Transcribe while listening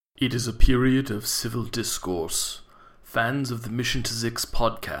It is a period of civil discourse. Fans of the Mission to Zix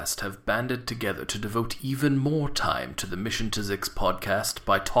podcast have banded together to devote even more time to the Mission to Zix podcast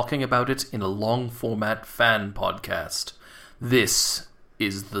by talking about it in a long-format fan podcast. This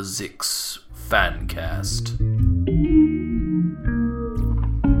is the Zix Fancast.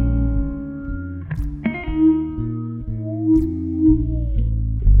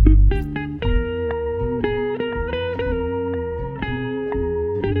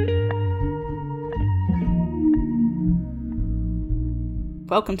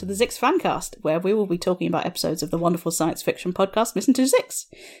 Welcome to the Zix Fancast, where we will be talking about episodes of the wonderful science fiction podcast Mission to Zix.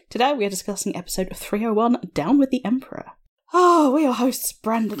 Today we are discussing episode 301, Down with the Emperor. Oh, we are hosts,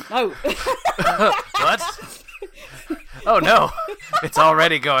 Brandon. No. What? Oh no, it's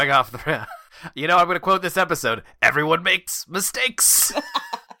already going off the rail. You know, I'm going to quote this episode. Everyone makes mistakes.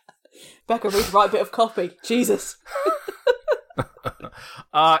 Becca, read the right bit of copy. Jesus.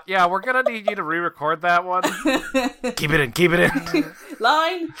 Yeah, we're going to need you to re-record that one. Keep it in.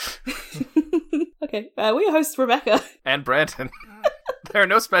 Line. Okay, we are hosts, Rebecca. And Brandon. There are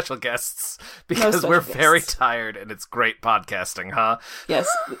no special guests because we're very tired and it's great podcasting, huh? Yes,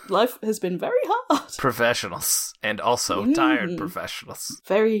 life has been very hard. Professionals. And also tired professionals.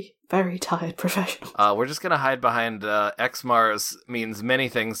 Very, very tired professionals. We're just going to hide behind X-Mars means many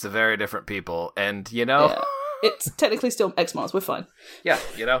things to very different people. And, you know... Yeah. It's technically still X-Mars, we're fine. Yeah,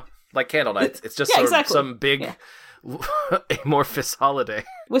 you know, like Candle Nights. It's just some big amorphous holiday.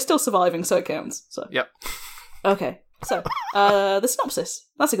 We're still surviving, so it counts. So. Yep. Okay, so, the synopsis.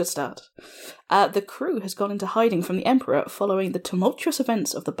 That's a good start. The crew has gone into hiding from the Emperor following the tumultuous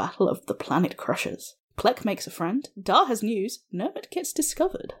events of the Battle of the Planet Crushers. Plek makes a friend, Dar has news, Nermit gets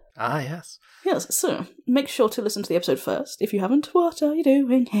discovered. Ah, yes. Yes, so, make sure to listen to the episode first. If you haven't, what are you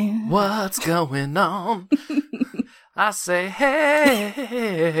doing here? What's going on? I say,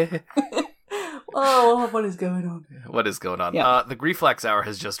 hey. Oh, what is going on? What is going on? Yeah. The Grieflex Hour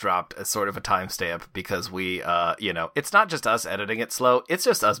has just dropped as sort of a timestamp because we, it's not just us editing it slow, it's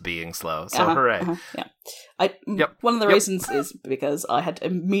just us being slow. So hooray. Yeah. One of the reasons is because I had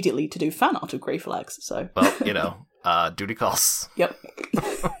immediately to do fan art of Grieflex, so... Well, duty calls. Yep.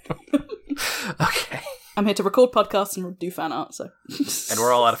 Okay. I'm here to record podcasts and do fan art, so... And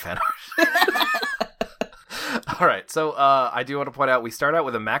we're all out of fan art. All right, so I do want to point out, we start out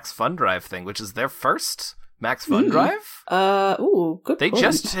with a Max Fun Drive thing, which is their first Max Fun Drive? Good They point.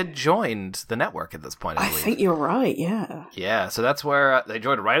 just had joined the network at this point, I believe. think you're right, yeah. Yeah, so that's where they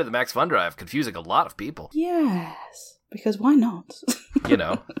joined right at the Max Fun Drive, confusing a lot of people. Yes, because why not? You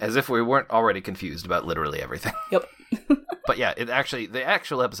know, as if we weren't already confused about literally everything. Yep. But yeah, the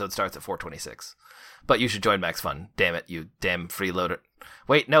actual episode starts at 4:26. But you should join Max Fun. Damn it, you damn freeloader.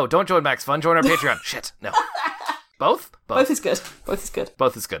 Wait, no, don't join Max Fun. Join our Patreon. Shit, no. Both? Both is good. Both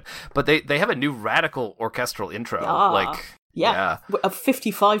is good. But they have a new radical orchestral intro. Yeah. A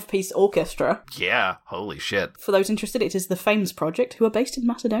 55-piece orchestra. Yeah, holy shit. For those interested, it is the Fames Project, who are based in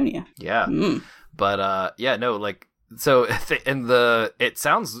Macedonia. Yeah. But, so, it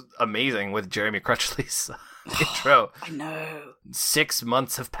sounds amazing with Jeremy Crutchley's intro. I know. 6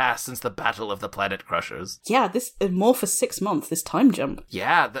 months have passed since the Battle of the Planet Crushers. Yeah, this more for 6 months, this time jump.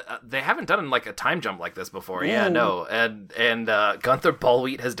 Yeah, they haven't done like a time jump like this before. Yeah, no. And Gunther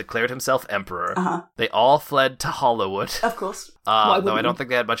Ballwheat has declared himself emperor. Uh-huh. They all fled to Hollywood. Of course. Though I don't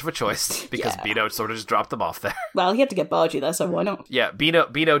think they had much of a choice because Beano sort of just dropped them off there. Well, he had to get Bargy there, so why not? Yeah,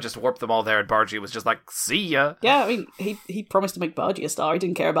 Beano just warped them all there, and Bargy was just like, see ya. Yeah, I mean, he promised to make Bargy a star. He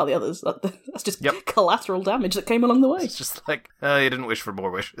didn't care about the others. That's just collateral damage that came along the way. It's just like, you didn't wish for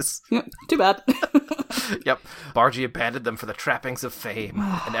more wishes. Yeah, too bad. Yep. Bargy abandoned them for the trappings of fame,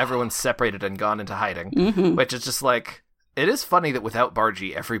 and everyone's separated and gone into hiding, which is just like... It is funny that without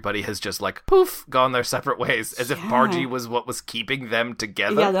Bargy, everybody has just, like, poof, gone their separate ways, as if Bargy was what was keeping them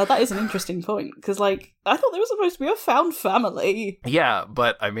together. Yeah, no, that is an interesting point, because, like, I thought they were supposed to be a found family. Yeah,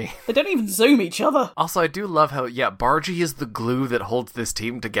 but, I mean... They don't even Zoom each other. Also, I do love how, Bargy is the glue that holds this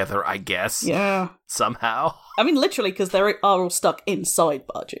team together, I guess. Yeah. Somehow. I mean, literally, because they are all stuck inside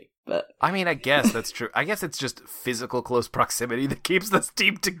Bargy. But I mean, I guess that's true. I guess it's just physical close proximity that keeps this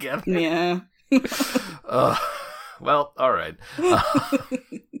team together. Yeah. Well, all right.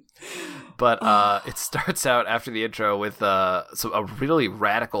 But it starts out after the intro with a really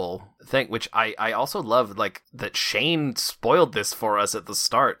radical thing, which I also love, like, that Shane spoiled this for us at the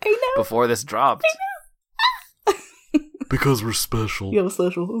start. I know. Before this dropped. Because we're special. You're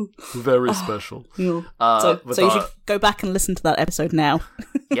special. Very special. Yeah. So you should go back and listen to that episode now.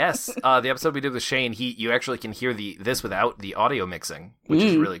 Yes, the episode we did with Shane, you actually can hear this without the audio mixing, which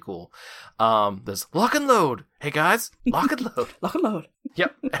is really cool. There's lock and load. Hey guys, lock and load. Lock and load.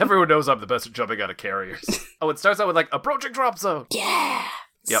 Yep, everyone knows I'm the best at jumping out of carriers. Oh, it starts out with like approaching drop zone. Yeah.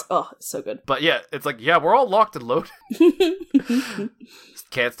 Yep. Oh, it's so good. But yeah, it's like, yeah, we're all locked and loaded.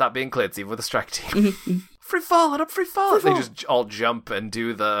 Can't stop being Clintz, even with a strike team. Free falling, I'm free falling. They just all jump and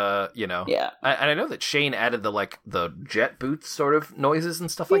do the, Yeah. And I know that Shane added the jet boots sort of noises and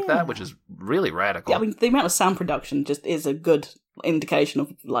stuff like that, which is really radical. Yeah, I mean, the amount of sound production just is a good indication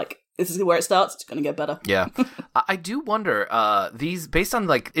of, like, this is where it starts, it's going to get better. Yeah. I do wonder, these, based on,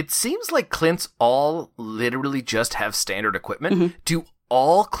 like, it seems like Clintz all literally just have standard equipment. Do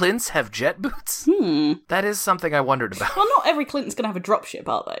all Clintz have jet boots? That is something I wondered about. Well, not every Clint's going to have a dropship,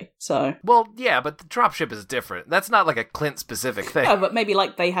 are they? So... Well, yeah, but the dropship is different. That's not like a Clint-specific thing. No, but maybe,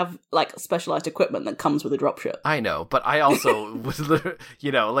 like, they have, like, specialized equipment that comes with a dropship. I know, but I also was,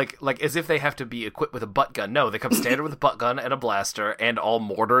 like as if they have to be equipped with a butt gun. No, they come standard with a butt gun and a blaster and all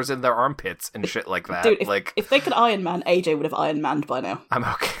mortars in their armpits and shit like that. Dude, if they could Iron Man, AJ would have Iron Manned by now. I'm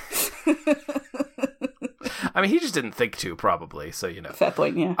okay. I mean, he just didn't think to, probably, so, Fair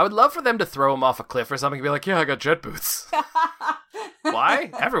point, yeah. I would love for them to throw him off a cliff or something and be like, yeah, I got jet boots. Why?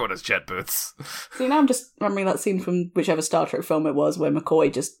 Everyone has jet boots. See, now I'm just remembering that scene from whichever Star Trek film it was where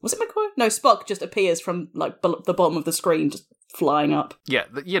McCoy was it McCoy? No, Spock just appears from, like, the bottom of the screen, just flying up. Yeah,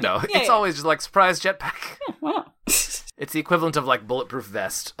 it's always just like, surprise jetpack. Yeah, wow. It's the equivalent of, like, bulletproof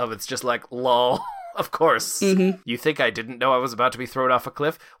vest, it's just like, lol. Of course. You think I didn't know I was about to be thrown off a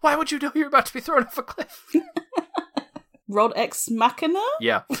cliff? Why would you know you're about to be thrown off a cliff? Rod Ex Machina?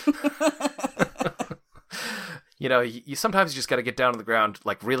 Yeah. You sometimes you just got to get down to the ground,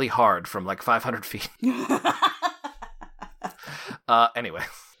 like, really hard from, like, 500 feet. Anyway,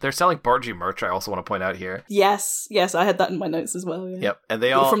 they're selling Bargy merch, I also want to point out here. Yes, I had that in my notes as well. Yeah. Yep, and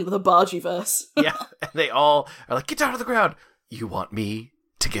they all... From the Bargy verse. Yeah, and they all are like, get down to the ground! You want me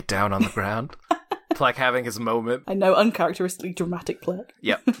to get down on the ground? Plek having his moment. I know, uncharacteristically dramatic Plek.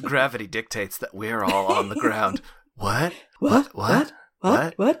 Yep, gravity dictates that we're all on the ground. What? What? We're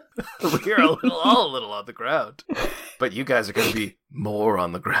all a little on the ground. But you guys are going to be more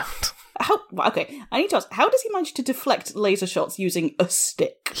on the ground. Okay, I need to ask, how does he manage to deflect laser shots using a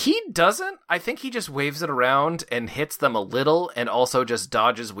stick? He doesn't. I think he just waves it around and hits them a little and also just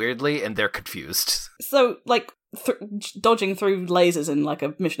dodges weirdly and they're confused. So, like, dodging through lasers in, like,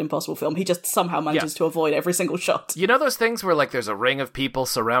 a Mission Impossible film, he just somehow manages to avoid every single shot. You know those things where, like, there's a ring of people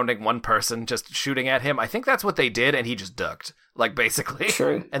surrounding one person just shooting at him? I think that's what they did, and he just ducked. Like, basically.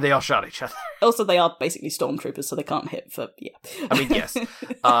 True. And they all shot each other. Also, they are basically stormtroopers, so they can't hit for, I mean, yes.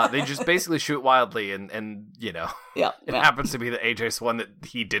 They just basically shoot wildly, and Yeah. It happens to be the AJ's one that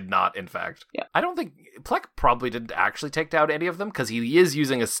he did not, in fact. Yeah. I don't think... Plek probably didn't actually take down any of them, because he is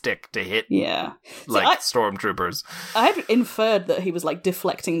using a stick to hit, stormtroopers. I had inferred that he was, like,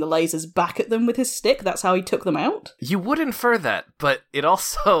 deflecting the lasers back at them with his stick. That's how he took them out. You would infer that, but it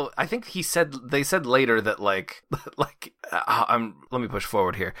also... I think they said later that, like... let me push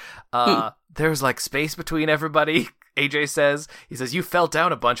forward here. There's, like, space between everybody, AJ says. He says, you fell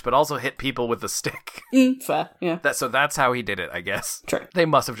down a bunch, but also hit people with the stick. Fair, yeah. So that's how he did it, I guess. True. They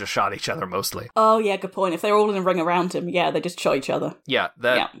must have just shot each other, mostly. Oh, yeah, good point. If they're all in a ring around him, they just shot each other. Yeah,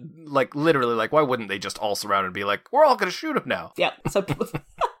 like, literally, like, why wouldn't they just all surround and be like, we're all gonna shoot him now? Yeah, so...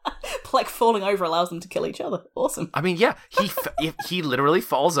 Plek falling over allows them to kill each other. Awesome. I mean, yeah, he literally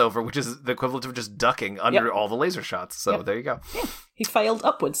falls over, which is the equivalent of just ducking under all the laser shots. So there you go. Yeah. He failed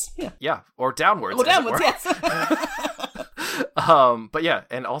upwards. Yeah. Yeah, or downwards. Or downwards, yes. But yeah,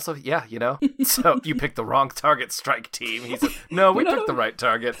 and also, so you picked the wrong target, strike team. He said, no, we picked the right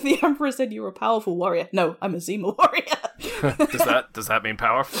target. The Emperor said you were a powerful warrior. No, I'm a Zima warrior. Does that mean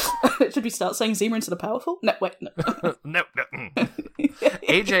powerful? Should we start saying Zima instead of powerful? No, wait, no. No.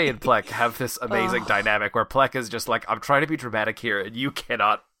 AJ and Plek have this amazing dynamic where Plek is just like, I'm trying to be dramatic here, and you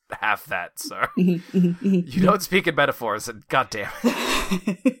cannot have that, sir. You don't speak in metaphors, and goddamn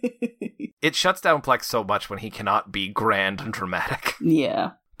it. It shuts down Plek so much when he cannot be grand and dramatic.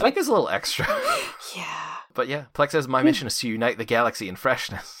 Yeah. Plek is a little extra. Yeah. But yeah, Plek says, my mission is to unite the galaxy in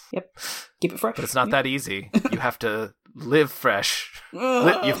freshness. Yep. Keep it fresh. But it's not that easy. You have to live fresh. You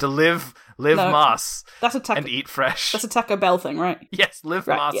have to live moss. That's a and eat fresh. That's a Taco Bell thing, right? Yes,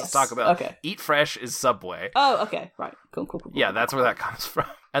 moss is Taco Bell. Okay. Eat fresh is Subway. Oh, okay. Right. Cool. Yeah, that's where that comes from.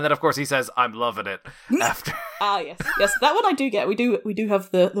 And then, of course, he says, I'm loving it after. Yes. That one I do get. We do have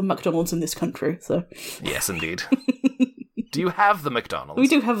the McDonald's in this country, so. Yes, indeed. Do you have the McDonald's? We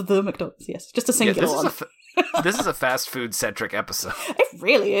do have the McDonald's, yes. Just a singular one. This is a fast food centric episode. It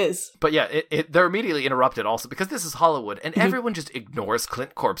really is. But yeah, they're immediately interrupted also because this is Hollywood and everyone just ignores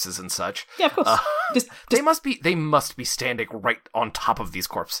Clint corpses and such. Yeah, of course. They must be standing right on top of these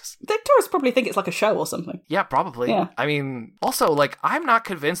corpses. The tourists probably think it's like a show or something. Yeah, probably. Yeah. I mean, also, like, I'm not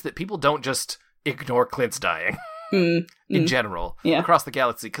convinced that people don't just ignore Clint's dying in general across the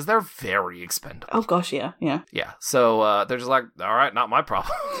galaxy because they're very expendable. Oh gosh, yeah. Yeah, so they're just like, all right, not my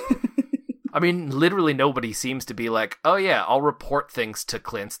problem. I mean, literally nobody seems to be like, oh yeah, I'll report things to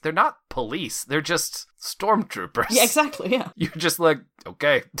Clint. They're not police. They're just stormtroopers. Yeah, exactly, yeah. You're just like,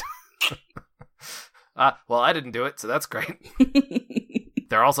 okay. Well, I didn't do it, so that's great.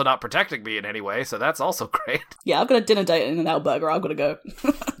 They're also not protecting me in any way, so that's also great. Yeah, I've got a dinner date in an Out Burger. I've got to go.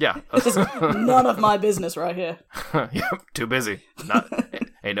 Yeah. This is none of my business right here. Yep, too busy.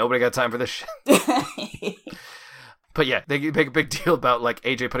 Ain't nobody got time for this shit. But yeah, they make a big deal about, like,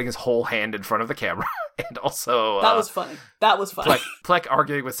 AJ putting his whole hand in front of the camera. And also... That was funny. Plek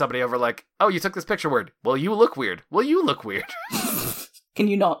arguing with somebody over, like, oh, you took this picture weird. Well, you look weird. Well, you look weird. Can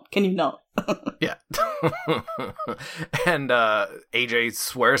you not? Yeah. And AJ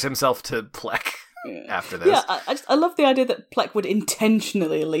swears himself to Plek after this. Yeah, I love the idea that Plek would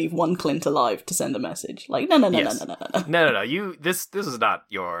intentionally leave one Clint alive to send a message. Like, no. No. This is not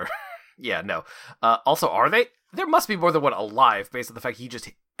your... Yeah, no. Also, are they? There must be more than one alive based on the fact he just,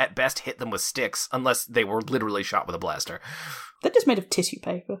 at best, hit them with sticks, unless they were literally shot with a blaster. They're just made of tissue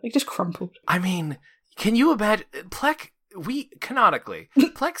paper. They just crumpled. I mean, can you imagine...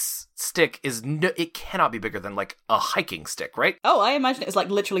 Plek's stick it cannot be bigger than, like, a hiking stick, right? Oh, I imagine it's, like,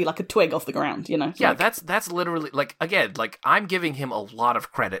 literally like a twig off the ground, you know? Yeah, like... that's literally, like, again, like, I'm giving him a lot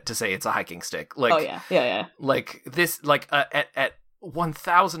of credit to say it's a hiking stick. Like, oh, yeah. Like, this, like, at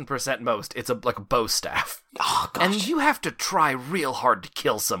 1,000% most, it's like a bow staff. Oh, gosh. And you have to try real hard to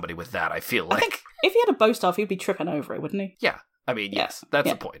kill somebody with that, I feel like. I think if he had a bow staff, he'd be tripping over it, wouldn't he? Yeah. I mean, yes, that's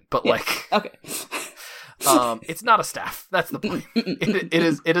the point. But, like... Okay. It's not a staff. That's the point. It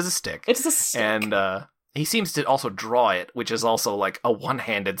is a stick. It is a stick. And he seems to also draw it, which is also, like, a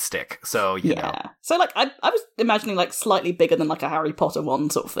one-handed stick. So, you know. So, like, I was imagining, like, slightly bigger than, like, a Harry Potter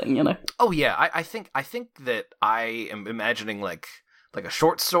one sort of thing, you know? Oh, yeah. I think that I am imagining, like a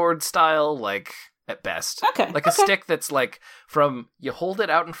short sword style, like, at best. Okay. Like a stick that's, like, from, you hold it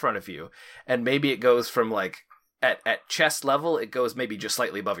out in front of you, and maybe it goes from, like, at chest level, it goes maybe just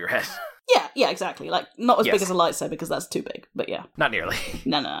slightly above your head. Yeah, exactly. Like, not as big as a lightsaber, because that's too big, but yeah. Not nearly.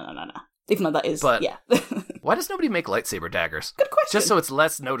 No. Even though that is, yeah. Why does nobody make lightsaber daggers? Good question. Just so it's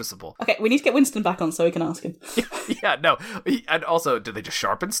less noticeable. Okay, we need to get Winston back on so we can ask him. Yeah, no. And also, do they just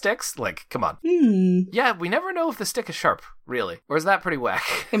sharpen sticks? Like, come on. Yeah, we never know if the stick is sharp, really. Or is that pretty whack?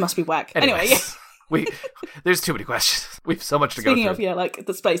 It must be whack. Anyways, anyway, yeah. There's too many questions. We have so much to go through. Speaking of, yeah, like,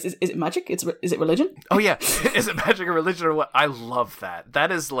 the space, is it magic? Is it religion? Oh, yeah. Is it magic or religion or what? I love that. That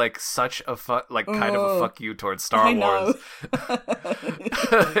is, like, such a kind of a fuck you towards Star Wars.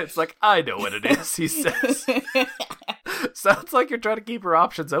 It's like, I know what it is, he says. Sounds like you're trying to keep your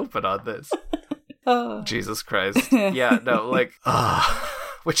options open on this. Jesus Christ. Yeah, no, like,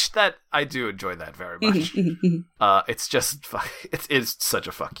 which that, I do enjoy that very much. It's just, it is such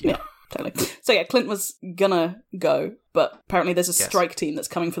a fuck you. Yeah. Totally. So yeah, Clint was gonna go, but apparently there's a strike team that's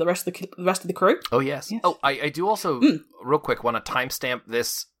coming for the rest of the crew. Oh yes. Oh, I do also real quick want to timestamp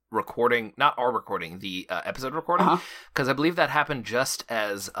this recording, not our recording, the episode recording, because I believe that happened just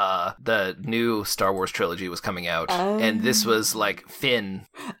as the new Star Wars trilogy was coming out, and this was like Finn.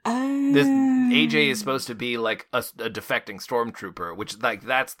 This AJ is supposed to be like a defecting stormtrooper, which like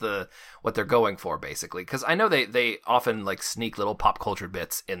that's what they're going for basically. Because I know they often like sneak little pop culture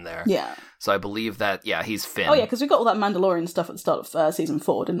bits in there. Yeah. So I believe that he's Finn. Oh yeah, because we got all that Mandalorian stuff at the start of season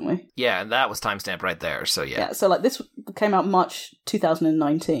 4, didn't we? Yeah, and that was timestamped right there. So yeah. Yeah. So like this came out March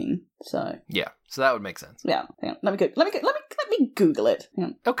 2019. So yeah. So that would make sense. Yeah. Hang on. Let me Google it. Hang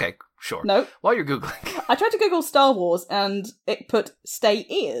on. Okay. Sure. No. While you're Googling. I tried to Google Star Wars and it put stay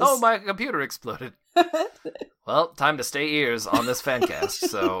ears. Oh, my computer exploded. Well, time to stay ears on this fancast.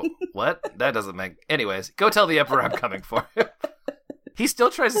 So, what? That doesn't make... Anyways, go tell the Emperor I'm coming for him. He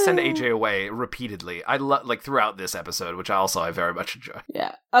still tries to send AJ away repeatedly. I like throughout this episode, which I very much enjoy.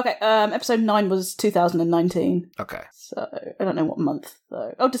 Yeah. Okay, episode 9 was 2019. Okay. So, I don't know what month,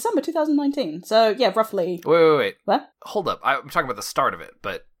 though. Oh, December 2019. So, yeah, roughly... Wait. What? Hold up. I'm talking about the start of it,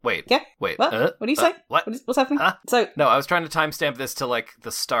 but... Wait. Yeah? Wait. What? What do you say? What? What's happening? Huh? So no, I was trying to timestamp this to like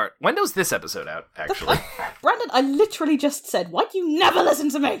the start. When was this episode out? Actually, Brandon, I literally just said, "Why do you never listen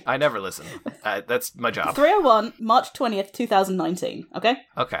to me?" I never listen. That's my job. 301 March 20th, 2019. Okay.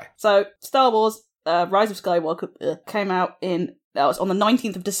 Okay. So Star Wars: Rise of Skywalker came out in That was on the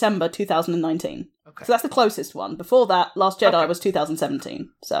 19th of December 2019. Okay. So that's the closest one. Before that, Last Jedi Okay. was 2017.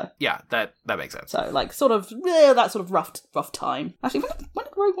 So Yeah, that makes sense. so like sort of that sort of rough time. Actually, when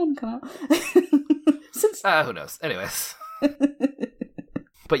did Rogue One come out? Since Who knows? Anyways.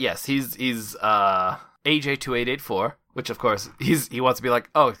 But yes, he's AJ2884, which of course he wants to be like,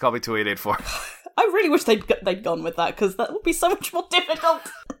 oh, call me 2884. I really wish they'd gone with that, because that would be so much more difficult.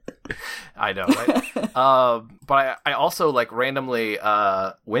 I know, right? But I also like randomly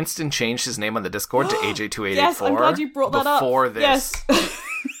Winston changed his name on the Discord to AJ2884. Yes, I'm glad you brought that up. Before this. Yes.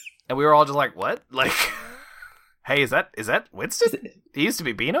 And we were all just like, what? Like, hey, is that Winston? He used to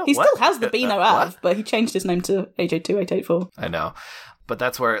be Beano? He What? still has the Beano What? Av, but he changed his name to AJ2884. I know. But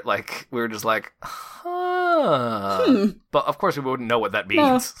that's where, like, we were just like, huh. But of course we wouldn't know what that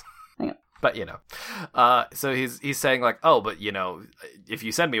means. Hang on. But, you know. So he's saying, like, oh, but, you know, if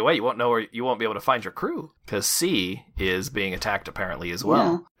you send me away, you won't know where you won't be able to find your crew. Because C is being attacked, apparently, as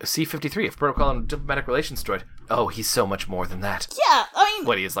well. Yeah. C-53, if protocol and diplomatic relations droid. Oh, he's so much more than that. Yeah, I mean...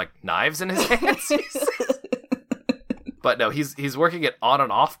 What, he has, like, knives in his hands? But no, he's working at On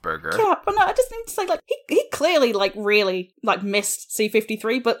and Off Burger. Yeah, but no, I just need to say, like, he clearly, like, really, like, missed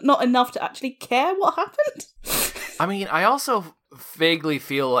C-53, but not enough to actually care what happened. I mean, I also vaguely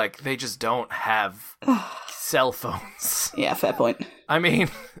feel like they just don't have cell phones. Yeah, fair point. I mean,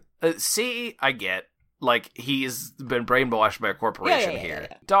 C, I get. Like, he's been brainwashed by a corporation here.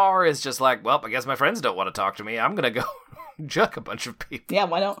 Yeah. Dar is just like, well, I guess my friends don't want to talk to me. I'm gonna go juck a bunch of people. Yeah,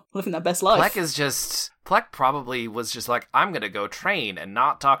 why not? Living their best life. Plek probably was just like, I'm gonna go train and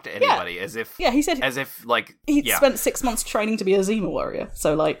not talk to anybody, as if... Yeah, he said... As if, like... He'd spent 6 months training to be a Zima warrior,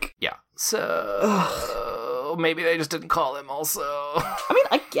 so, like... Yeah. So... maybe they just didn't call him also. I mean,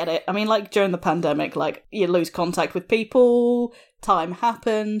 I get it. I mean, like, during the pandemic, like, you lose contact with people, time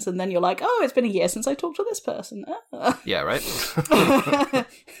happens, and then you're like, oh, it's been a year since I talked to this person. Yeah, right?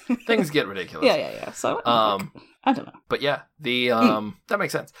 Things get ridiculous. Yeah. So, I don't know. But yeah, that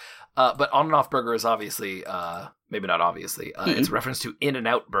makes sense. But On and Off Burger is obviously, maybe not obviously, it's a reference to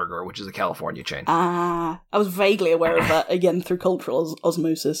In-N-Out Burger, which is a California chain. I was vaguely aware of that, again, through cultural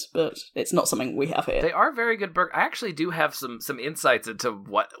osmosis, but it's not something we have here. They are very good burger. I actually do have some insights into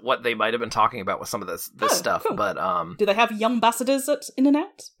what they might have been talking about with some of this stuff. Cool. But do they have young ambassadors at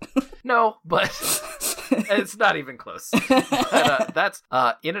In-N-Out? No, but it's not even close. But, that's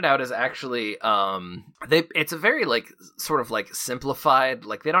In-N-Out is actually it's a very like sort of like simplified,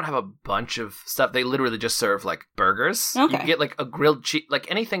 like they don't have a bunch of stuff. They literally just serve like burgers. Okay. You get like a grilled cheese, like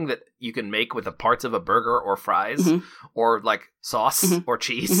anything that you can make with the parts of a burger or fries or like sauce or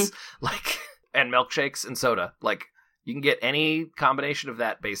cheese, like, and milkshakes and soda. Like, you can get any combination of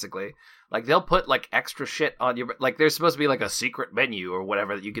that basically. Like, they'll put, like, extra shit on your... Like, there's supposed to be, like, a secret menu or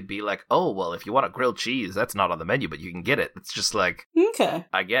whatever that you could be like, oh, well, if you want a grilled cheese, that's not on the menu, but you can get it. It's just, like... Okay.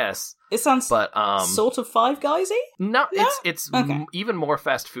 I guess. It sounds sort of Five Guys-y? No, it's okay. Even more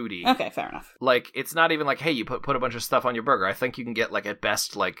fast foody. Okay, fair enough. Like, it's not even like, hey, you put a bunch of stuff on your burger. I think you can get, like, at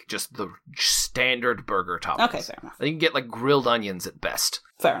best, like, just the standard burger toppings. Okay, fair enough. You can get, like, grilled onions at best.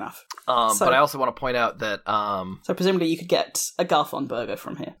 Fair enough. But I also want to point out that... So presumably you could get a Garfon burger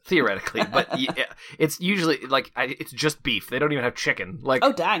from here. Theoretically, but it's usually, like, it's just beef. They don't even have chicken. Like,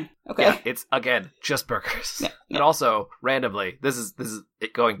 oh, dang. Okay. Yeah, it's, again, just burgers. Yeah. And also, randomly, this is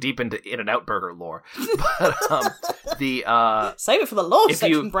it going deep into In-N-Out Burger lore. But, Save it for the lore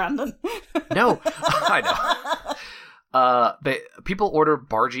section, Brandon. No, I know. People order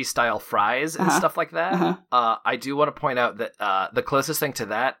Bargy style fries and stuff like that. I do want to point out that the closest thing to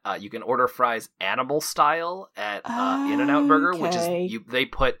that, you can order fries animal style at In-N-Out Burger, which is they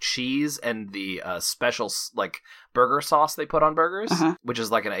put cheese and the special like burger sauce they put on burgers, which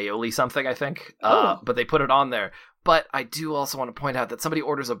is like an aioli something, I think. But they put it on there. But I do also want to point out that somebody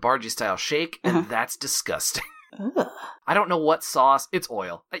orders a Bargy style shake, and that's disgusting. Ugh. I don't know what sauce. It's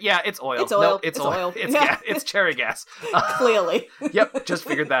oil. Yeah, it's oil. It's oil. No, it's oil. It's gas. It's cherry gas. Clearly. Yep, just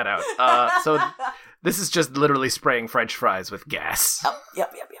figured that out. So this is just literally spraying French fries with gas. Oh,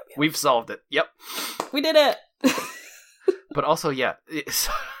 yep. We've solved it. Yep. We did it. But also, yeah.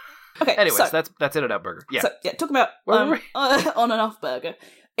 Okay. Anyways, so, that's In-N-Out Burger. Yeah. So, talking about On and Off Burger.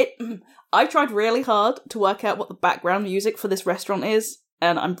 I tried really hard to work out what the background music for this restaurant is,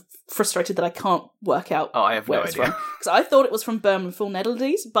 and I'm frustrated that I can't work out I have where no it's idea. Because I thought it was from Berman Full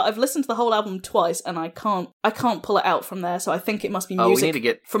Melodies, but I've listened to the whole album twice, and I can't pull it out from there, so I think it must be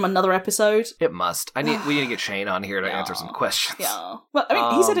music from another episode. It must. We need to get Shane on here to answer some questions. Yeah. Well, I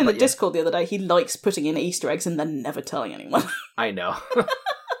mean, he said in the Discord the other day he likes putting in Easter eggs and then never telling anyone. I know.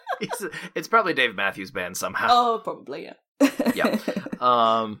 It's probably Dave Matthews Band somehow. Oh, probably, yeah. Yeah.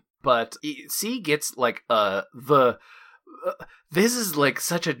 But C gets like the this is like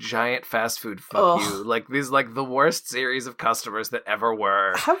such a giant fast food fuck you. Like, these like the worst series of customers that ever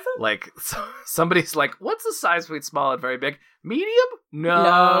were. Like, somebody's like, what's the size between small and very big? Medium?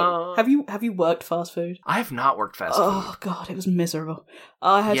 No. Have you worked fast food? I have not worked fast food. Oh god, it was miserable.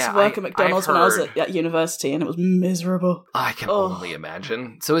 I had to work at McDonald's when I was at university, and it was miserable. I can only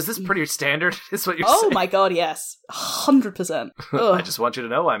imagine. So is this pretty standard? Is what you're saying? Oh my god, yes, 100%. I just want you to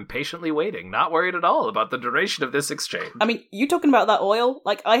know I'm patiently waiting, not worried at all about the duration of this exchange. I mean, you talking about that oil?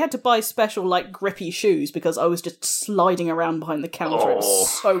 Like, I had to buy special like grippy shoes because I was just sliding around behind the counter. It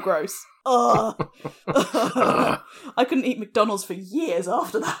was so gross. I couldn't eat McDonald's for years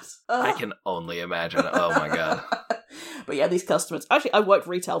after that. I can only imagine. Oh my god. But yeah, these customers... Actually, I worked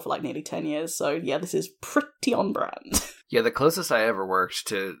retail for like nearly 10 years, so yeah, this is pretty on brand. Yeah, the closest I ever worked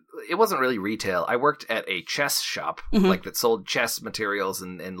to... It wasn't really retail. I worked at a chess shop, like, that sold chess materials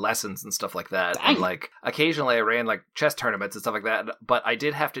and lessons and stuff like that. Dang. And, like, occasionally I ran, like, chess tournaments and stuff like that. But I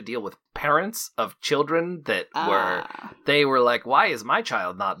did have to deal with parents of children that were... They were like, why is my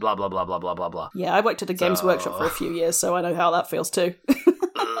child not blah, blah, blah, blah, blah, blah, blah. Yeah, I worked at a Games Workshop for a few years, so I know how that feels too.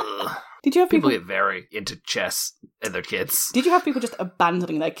 Did you have people get very into chess and their kids? Did you have people just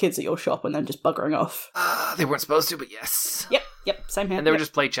abandoning their kids at your shop and then just buggering off? They weren't supposed to, but yes. Yep, same here. And they would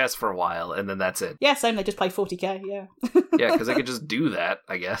just play chess for a while, and then that's it. Yeah, same, they just play 40k, yeah. Yeah, because they could just do that,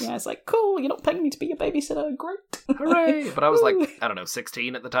 I guess. Yeah, it's like, cool, you're not paying me to be your babysitter, great. Hooray! But I was like, I don't know,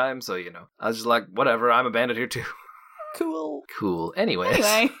 16 at the time, so, you know. I was just like, whatever, I'm a bandit here too. Cool. Anyways.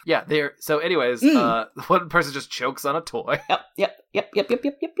 Yeah, one person just chokes on a toy. Yep.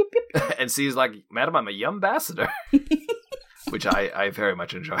 And sees like, madam, I'm a yum ambassador. Which I very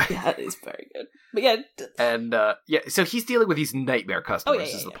much enjoy. Yeah, it is very good. But yeah. And so he's dealing with these nightmare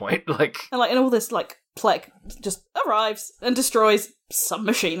customers is the point. Like, and all this like Plek just arrives and destroys some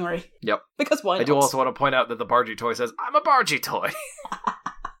machinery. Yep. Because why not? I do also want to point out that the Bargy toy says, I'm a Bargy toy.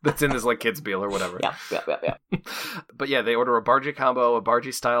 That's in this like kids meal or whatever. Yeah. But yeah, they order a Bargy combo, a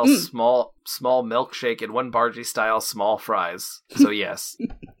Bargy style small milkshake, and one Bargy style small fries. So yes,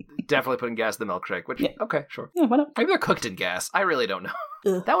 definitely putting gas in the milkshake. Which okay, sure. Yeah, why not? Maybe they're cooked in gas. I really don't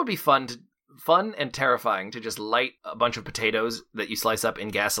know. That would be fun and terrifying to just light a bunch of potatoes that you slice up in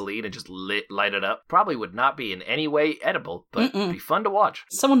gasoline and just light it up. Probably would not be in any way edible, but it'd be fun to watch.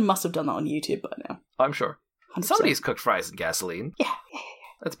 Someone must have done that on YouTube by now. I'm sure. 100%. Somebody's cooked fries in gasoline. Yeah.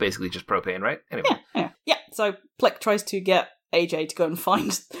 That's basically just propane, right? Anyway. Yeah. So Plek tries to get AJ to go and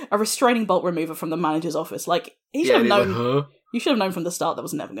find a restraining bolt remover from the manager's office. Like, he should have known. Like, You should have known from the start that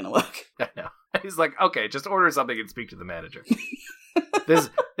was never going to work. I know. He's like, okay, just order something and speak to the manager. This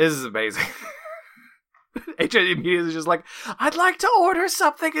is amazing. AJ immediately is just like, I'd like to order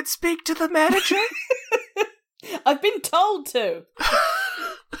something and speak to the manager. I've been told to.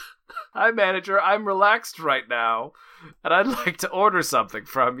 Hi, manager. I'm relaxed right now, and I'd like to order something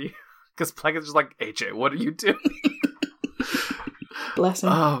from you. Because Plek is just like, AJ, what are you doing? Bless him.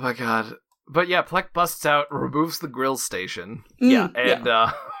 Oh, my God. But yeah, Plek busts out, removes the grill station.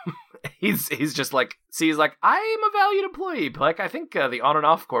 And he's just like, he's like, I am a valued employee, Plek. I think the On and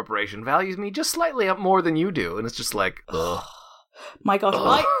Off Corporation values me just slightly more than you do. And it's just like, ugh. My gosh,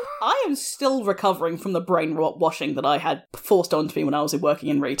 I am still recovering from the brainwashing that I had forced onto me when I was working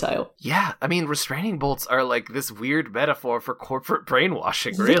in retail. Yeah, I mean, restraining bolts are like this weird metaphor for corporate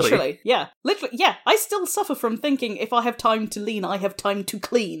brainwashing, really. Literally, yeah. I still suffer from thinking if I have time to lean, I have time to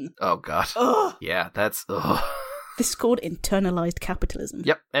clean. Oh, God. Ugh. Yeah, that's... Ugh. This is called internalized capitalism.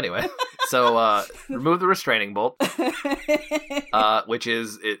 Yep, anyway. So, remove the restraining bolt, which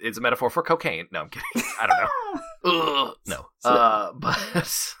is, it's a metaphor for cocaine. No, I'm kidding. I don't know. No.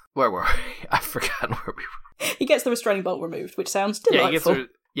 But, where were we? I've forgotten where we were. He gets the restraining bolt removed, which sounds delightful.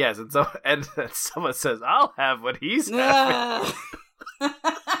 Yeah, yes, and someone says, I'll have what he's having.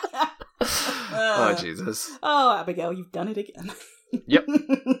 Oh, Jesus. Oh, Abigail, you've done it again. Yep.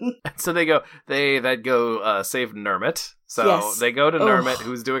 So they go save Nermit. So they go to Nermit,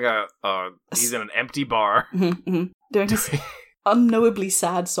 who's doing he's in an empty bar. Doing his unknowably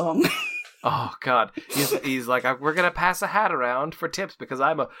sad song. Oh, God. He's like, we're going to pass a hat around for tips because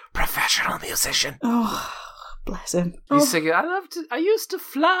I'm a professional musician. Oh, bless him. He's singing, I used to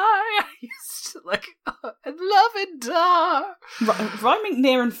fly. I used to, and love and dar. Rhyming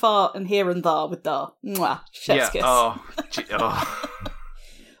near and far and here and there with dar. Mwah. Chef's kiss. Oh.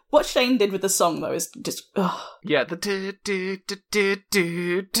 What Shane did with the song, though, is just... Yeah, the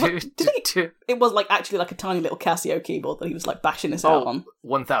It was actually like a tiny little Casio keyboard that he was bashing his out on.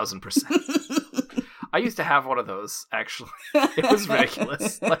 1000%. I used to have one of those, actually. It was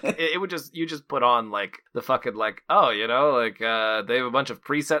ridiculous. Like, it would just, you just put on, like, the fucking, like, oh, you know, like, they have a bunch of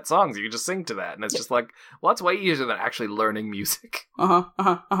preset songs. You can just sing to that. And it's just like, well, that's way easier than actually learning music.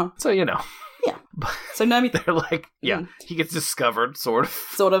 So, you know. Yeah. So Nermie... They're like, yeah, he gets discovered, sort of.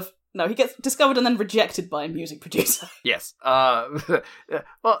 Sort of. No, he gets discovered and then rejected by a music producer. Yes.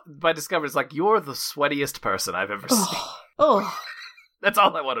 Well, by discovered, it's like, you're the sweatiest person I've ever seen. Oh. That's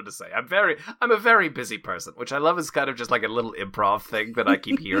all I wanted to say. I'm a very busy person, which I love is kind of just like a little improv thing that I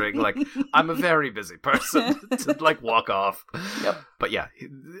keep hearing. Like, I'm a very busy person to like walk off. Yep. But yeah,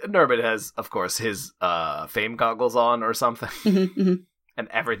 Nermit has, of course, his fame goggles on or something. And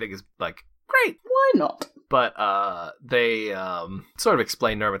everything is like, great. Why not? But they sort of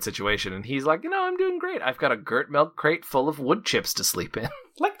explain Nermit's situation, and he's like, you know, I'm doing great. I've got a Gert milk crate full of wood chips to sleep in.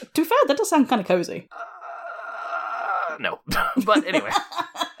 Like, to be fair, that does sound kind of cozy. No. But anyway.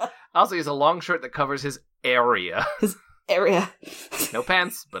 Also, he has a long shirt that covers his area. His area. No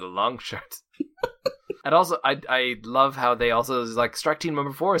pants, but a long shirt. And also, I love how they also, like, strike team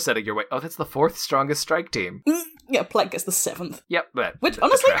number 4 is setting your way. Oh, that's the 4th strongest strike team. Yeah, Plek gets the 7th. Yep. Which,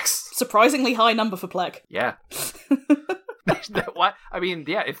 honestly, tracks. Surprisingly high number for Plek. Yeah. What? I mean,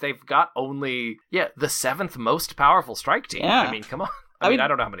 yeah, if they've got only, the 7th most powerful strike team. Yeah. I mean, come on. I mean, I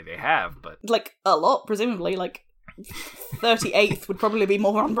don't know how many they have, but... Like, a lot, presumably. Like, 38th would probably be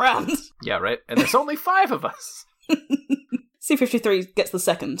more on brand. Yeah, right? And there's only 5 of us. C-53 gets the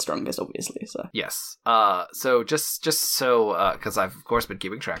 2nd strongest, obviously, so... Yes. So, just so, because I've, of course, been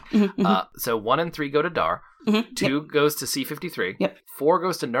keeping track. So, 1 and 3 go to Dar. 2 goes to C-53. Yep. 4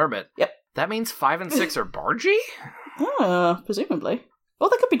 goes to Nermit. Yep. That means 5 and 6 are Bargy? Presumably. Well,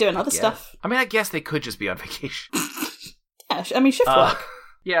 they could be doing other stuff. I mean, I guess they could just be on vacation. Yeah, I mean, shift work.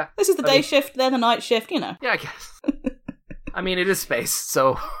 Yeah. This is the day shift, they're the night shift, you know. Yeah, I guess. I mean, it is space,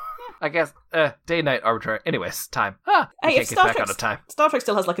 so I guess day-night arbitrary. Anyways, time. We can't get back out of time. Star Trek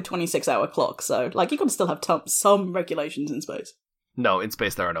still has like a 26-hour clock, so like you can still have some regulations in space. No, in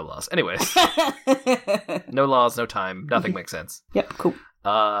space there are no laws. Anyways. No laws, no time. Nothing makes sense. Yep, cool.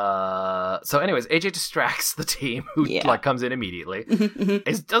 So anyways, AJ distracts the team who like comes in immediately.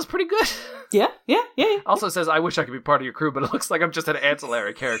 It does pretty good. Yeah. Also says, I wish I could be part of your crew, but it looks like I'm just an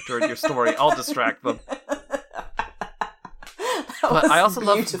ancillary character in your story. I'll distract them. But I also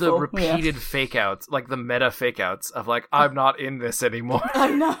love the repeated fake outs, like the meta fake outs of like, I'm not in this anymore. I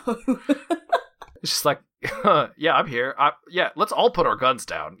know. It's just like, yeah, I'm here. Let's all put our guns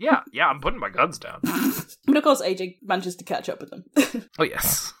down. Yeah, I'm putting my guns down. But of course, AJ manages to catch up with them. Oh,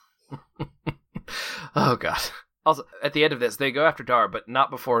 yes. Oh, God. Also, at the end of this, they go after Dar, but not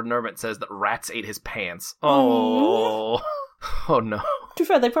before Nermit says that rats ate his pants. Oh. Oh, no. To be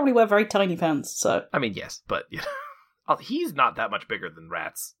fair, they probably wear very tiny pants, so... I mean, yes, but, you know, he's not that much bigger than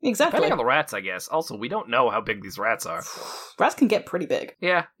rats. Exactly. Depending on the rats, I guess. Also, we don't know how big these rats are. Rats can get pretty big.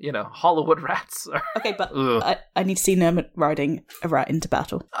 Yeah, you know, Hollywood rats are... Okay, but I need to see Nermit riding a rat into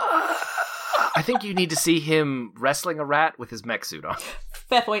battle. I think you need to see him wrestling a rat with his mech suit on.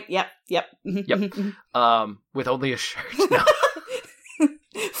 Fair point. Yep. Yep. With only a shirt. No.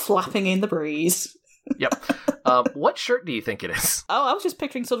 Flapping in the breeze. Yep. What shirt do you think it is? Oh, I was just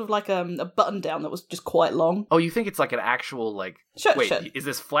picturing sort of like a button down that was just quite long. Oh, you think it's like an actual like? Shirt. Is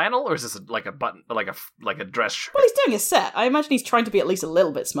this flannel or is this like a button, like a dress shirt? Well, he's doing a set. I imagine he's trying to be at least a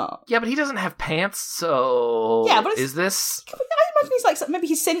little bit smart. Yeah, but he doesn't have pants, so yeah. But is this? I imagine he's like maybe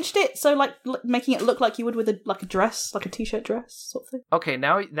he cinched it, so like making it look like you would with a dress, like a t-shirt dress sort of thing. Okay,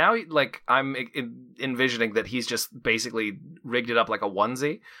 now like I'm envisioning that he's just basically rigged it up like a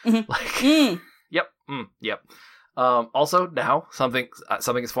onesie, like. Yep. Also, now something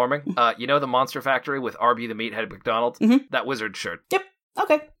is forming. You know the Monster Factory with Arby the Meathead McDonald? That wizard shirt. Yep.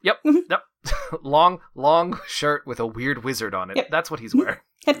 Okay. Yep. Yep. long shirt with a weird wizard on it. Yep. That's what he's wearing.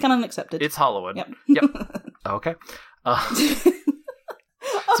 Headcanon accepted. It's Hollywood. Yep. Okay.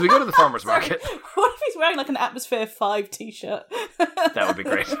 So we go to the farmer's market. What if he's wearing like an Atmosphere 5 t-shirt? That would be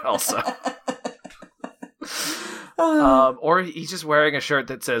great. Also. Or he's just wearing a shirt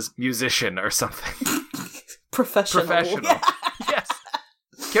that says musician or something. Professional. Yes.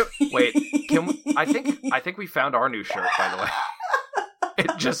 I think we found our new shirt, by the way.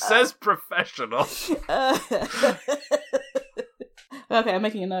 It just says professional. Okay, I'm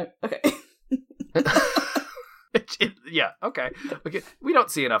making a note. Okay. Yeah, okay. We don't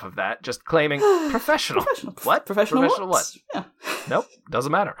see enough of that. Just claiming professional. What? Professional what? Yeah. Nope,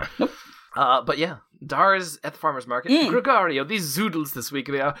 doesn't matter. Nope. But yeah, Dar is at the farmer's market. Gregario, these zoodles this week,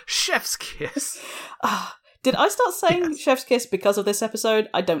 they are chef's kiss. Did I start saying Chef's Kiss because of this episode?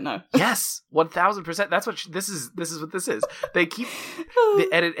 I don't know. Yes, 1000%. That's what this is. This is what this is. They keep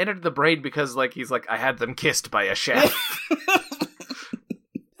and it entered the brain because like he's like, I had them kissed by a chef.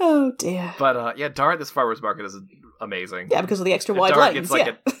 Oh dear. But yeah, Dar at this farmer's market is amazing. Yeah, because of the extra wide Dar lanes. gets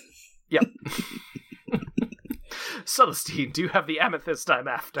like yep. Celestine, do you have the amethyst I'm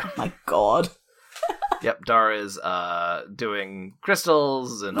after? Oh my god. Yep, Dar is doing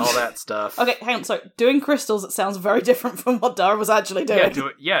crystals and all that stuff. Okay, hang on. Sorry, doing crystals, it sounds very different from what Dar was actually doing.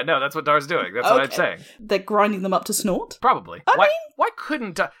 No, that's what Dar's doing. That's what I'm saying. They're grinding them up to snort? Probably. Why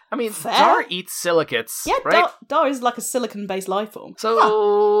couldn't Dar... I mean, fair. Dar eats silicates, Yeah, right? Dar is like a silicon-based life form.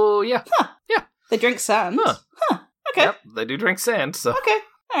 So, yeah. Yeah. They drink sand. Huh. Okay. Yep, they do drink sand, so... Okay,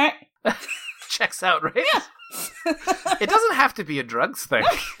 alright. Checks out, right? Yeah. It doesn't have to be a drugs thing.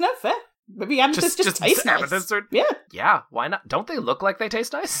 No, fair. Maybe amethyst just tastes amethyst nice. Or... Yeah, why not? Don't they look like they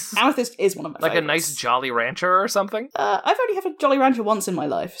taste nice? Amethyst is one of my like favorites. a nice Jolly Rancher or something? I've only had a Jolly Rancher once in my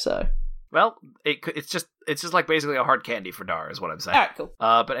life, so... Well, it's just like basically a hard candy for Dar, is what I'm saying. Alright, cool.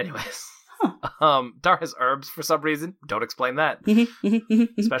 But anyways... Dar has herbs for some reason. Don't explain that.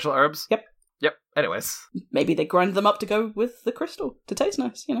 Special herbs? Yep. Anyways. Maybe they grind them up to go with the crystal to taste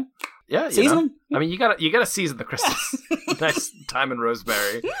nice, you know. Yeah, seasoning. I mean, you gotta season the crystals. Nice thyme and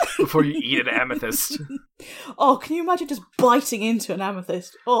rosemary before you eat an amethyst. Oh, can you imagine just biting into an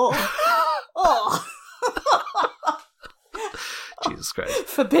amethyst? Oh. Jesus Christ.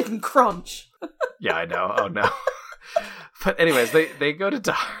 Forbidden crunch. Yeah, I know. Oh no. But anyways, they go to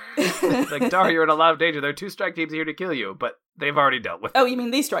Dar. Like, Dar, you're in a lot of danger. There are 2 strike teams here to kill you, but they've already dealt with it. Oh, you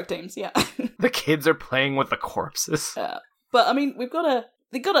mean these strike teams? Yeah. The kids are playing with the corpses. But I mean,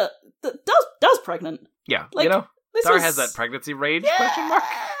 Dar's pregnant. Yeah, like, you know, Dar has that pregnancy rage, question mark?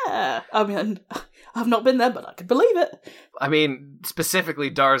 Yeah. I mean, I've not been there, but I can believe it. I mean, specifically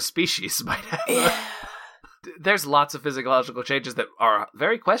Dar's species might have. There's lots of physiological changes that are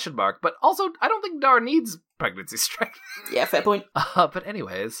very question mark, but also I don't think Dar needs pregnancy strength. Yeah, fair point. But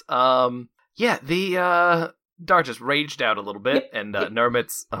anyways, the Dar just raged out a little bit, and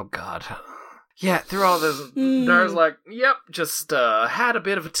Nermit's, oh god. Yeah, through all this, Dar's like, yep, just had a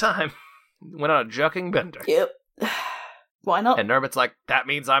bit of a time. Went on a jucking bender. Yep. Why not? And Nermit's like, that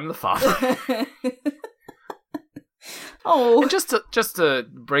means I'm the father. Oh. And just to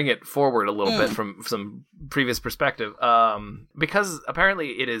bring it forward a little bit from some previous perspective, because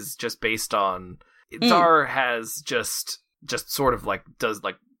apparently it is just based on Dar has just sort of like does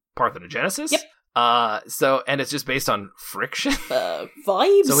like parthenogenesis. Yep. And it's just based on friction.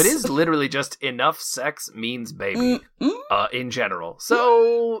 Vibes. So it is literally just enough sex means baby. In general.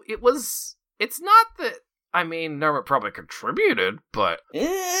 So it's not that, I mean, Nermit probably contributed, but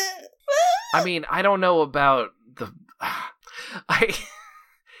I mean, I don't know about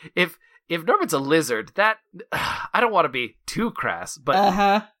if Nermit's a lizard, that I don't want to be too crass,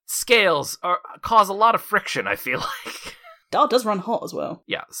 but scales cause a lot of friction, I feel like. Dar does run hot as well.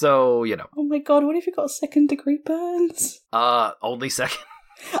 Yeah, so, you know. Oh my god, what if you got 2nd-degree burns? Only second.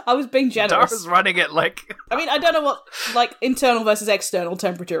 I was being generous. Dar's running it like... I mean, I don't know what, like, internal versus external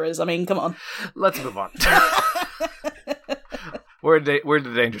temperature is. I mean, come on. Let's move on. We're in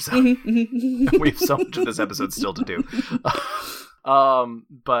the danger zone. We have so much of this episode still to do.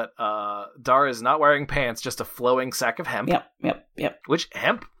 But Dar is not wearing pants, just a flowing sack of hemp. Yep. Which,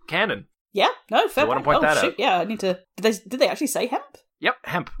 hemp, canon. Yeah, no, fair I want to point. point that out. Yeah, I need to... Did they actually say hemp? Yep,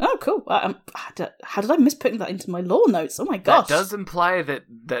 hemp. Oh, cool. How did I miss putting that into my lore notes? Oh my gosh. That does imply that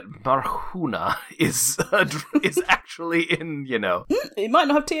marhuna is actually in, you know... It might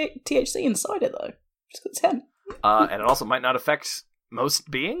not have THC inside it, though. Just 'cause it's hemp. And it also might not affect most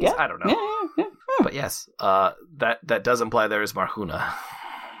beings? Yeah. I don't know. Yeah. But yes, that does imply there is marhuna.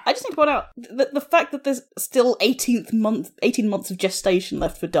 I just need to point out the fact that there's still 18 months of gestation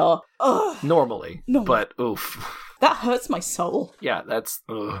left for Dar. Ugh. Normally. But oof. That hurts my soul. Yeah, that's...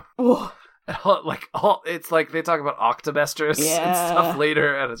 Ugh. Oh. It's like they talk about octobesters and stuff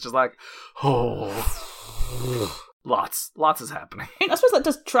later, and it's just like, oh... Lots is happening. I suppose that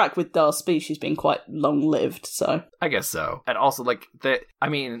does track with Dar's species being quite long-lived, so... I guess so. And also, like,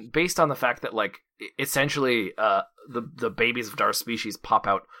 based on the fact that, like, essentially, the babies of Dar's species pop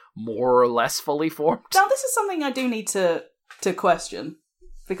out more or less fully formed. Now, this is something I do need to question,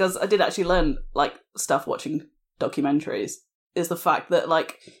 because I did actually learn, like, stuff watching documentaries, is the fact that,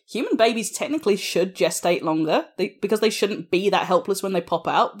 like, human babies technically should gestate longer, because they shouldn't be that helpless when they pop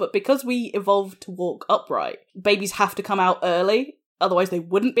out, but because we evolved to walk upright, babies have to come out early, otherwise they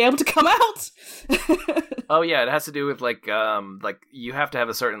wouldn't be able to come out. Oh yeah, it has to do with, like you have to have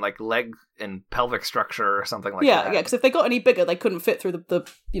a certain, like, leg and pelvic structure or something like that. Yeah, because if they got any bigger, they couldn't fit through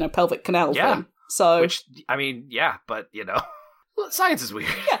the pelvic canal thing. So, Which, I mean, yeah, but, science is weird.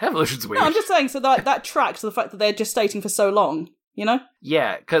 Yeah. Evolution's weird. no, I'm just saying, so that tracks to the fact that they're gestating for so long, you know?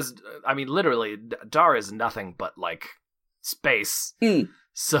 Yeah, because, I mean, literally, Dar is nothing but, like, space. Mm.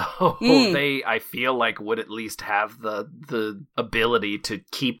 So they, I feel like, would at least have the ability to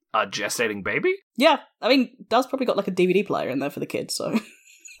keep a gestating baby? Yeah, I mean, Dar's probably got like a DVD player in there for the kids, so.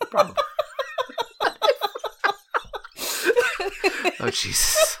 Probably. Oh,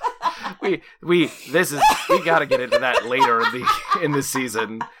 Jesus. We gotta get into that later in the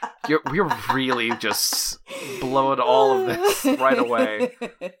season. We're really just blowing all of this right away.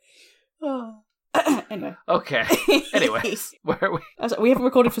 Anyway. Okay. Anyways, where are we? We haven't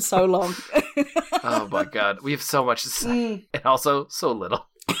recorded for so long. Oh my god, we have so much to say, and also so little.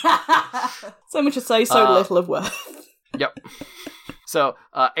 So much to say, so little of worth. Yep. So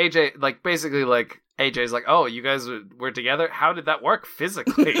AJ, like, basically, like, AJ's like, oh, you guys were together? How did that work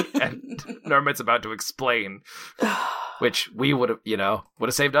physically? And Nermit's about to explain, which we would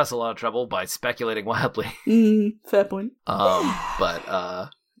have saved us a lot of trouble by speculating wildly. Fair point. But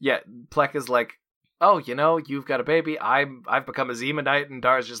yeah, Plek is like, oh, you've got a baby. I've become a Zemanite, and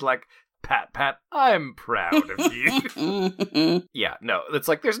Dar's just like, Pat, I'm proud of you. Yeah, no, it's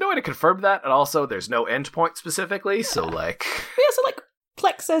like there's no way to confirm that, and also there's no endpoint specifically, so like... Yeah, so like,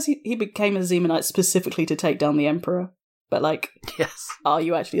 Plek says he became a Zemanite specifically to take down the Emperor, but like, yes, are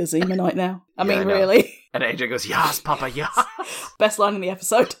you actually a Zemanite now? I mean, know. really? And AJ goes, yes, Papa, yes. Best line in the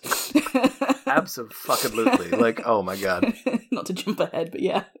episode. Absolutely. Like, oh my god. Not to jump ahead, but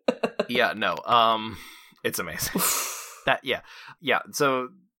yeah. Yeah, no, it's amazing. Yeah, so...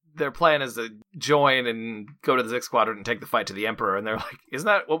 Their plan is to join and go to the Zix Squadron and take the fight to the Emperor, and they're like, isn't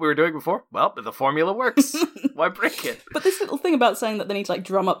that what we were doing before? Well, the formula works. Why break it? But this little thing about saying that they need to, like,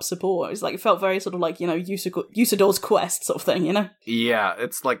 drum up support is like, it felt very sort of like, Usador's quest sort of thing, you know? Yeah,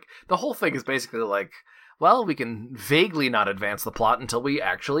 it's like, the whole thing is basically like, well, we can vaguely not advance the plot until we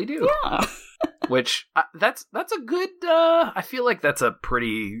actually do. Yeah. Which, that's a good, I feel like that's a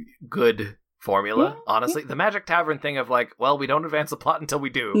pretty good formula, honestly. The Magic Tavern thing of like, well, we don't advance the plot until we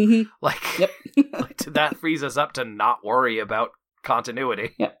do. Mm-hmm. Like, yep. like, that frees us up to not worry about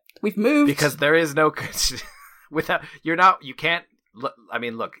continuity. Yep. We've moved. Because there is no... you can't... I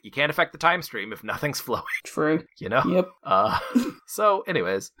mean, look, you can't affect the time stream if nothing's flowing. True. Yep. So,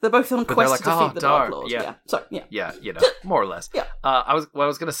 anyways. They're both on quest to defeat the Dark Lord. Yeah. Sorry, yeah. Yeah, more or less. Yeah. What I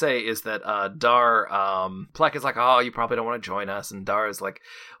was going to say is that Dar, Plek is like, oh, you probably don't want to join us. And Dar is like,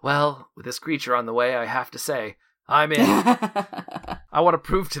 well, with this creature on the way, I have to say, I'm in. I want to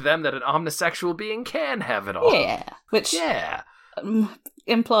prove to them that an omnisexual being can have it all. Yeah. Which... Yeah.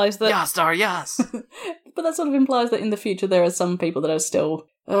 Implies that... Yes, Dar, yes. But that sort of implies that in the future there are some people that are still...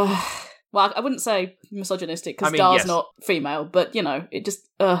 well, I wouldn't say misogynistic, because Dar's not female, but, it just...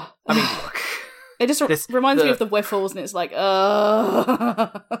 I mean, look... It just reminds me of the Whiffles, and it's like,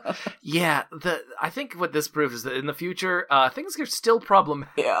 Yeah, I think what this proves is that in the future, things are still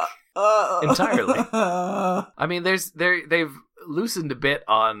problematic. Yeah. Entirely. I mean, they've loosened a bit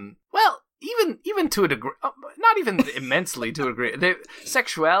on... Well... Even to a degree, not even immensely to a degree.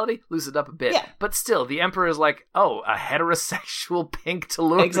 Sexuality loosened up a bit, but still, the Emperor is like, oh, a heterosexual pink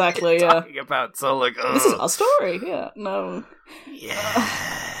Tallulah. Exactly, talking about, so like, this is our story. Yeah, no. Yeah.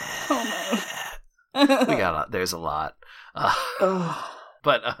 Oh no. There's a lot.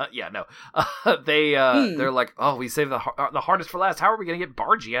 But they're like, oh, we saved the hardest for last. How are we going to get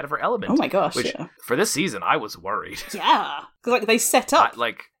Bargy out of her element? Oh my gosh! Which for this season, I was worried. Yeah, because they set up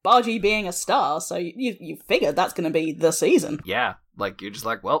Bargy being a star, so you figured that's going to be the season. Yeah, you're just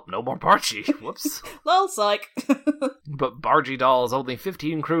like, well, no more Bargy. Whoops. Lol, psych. But Bargy dolls only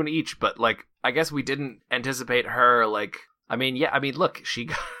 15 kroon each. But I guess we didn't anticipate her look, she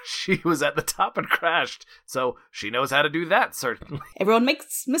was at the top and crashed, so she knows how to do that, certainly. Everyone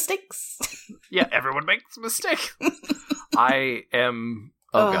makes mistakes. Yeah, everyone makes mistakes. I am...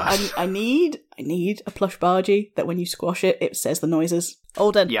 Oh, gosh. I need a plush Bargy that when you squash it, it says the noises.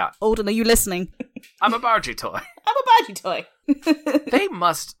 Alden. Yeah. Alden, are you listening? I'm a Bargy toy. I'm a Bargy toy. They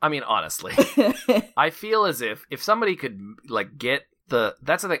must... I mean, honestly. I feel as if somebody could, get the...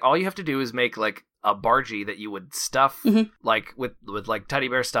 That's the thing. All you have to do is make, a Bargy that you would stuff with teddy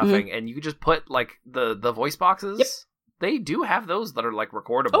bear stuffing, and you could just put the voice boxes. Yep. They do have those that are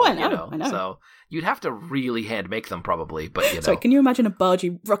recordable. Oh, I know. So you'd have to really hand make them probably, but Sorry, can you imagine a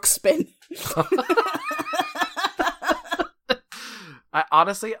Bargy rock spin?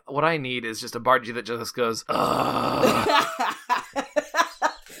 Honestly, what I need is just a Bargy that just goes,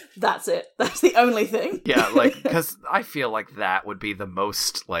 That's it. That's the only thing. Yeah, because I feel like that would be the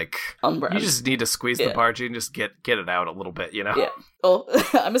most, on-brand. You just need to squeeze the Bargy and just get it out a little bit, Yeah. Or,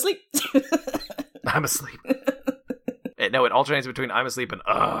 I'm asleep. I'm asleep. No, it alternates between I'm asleep and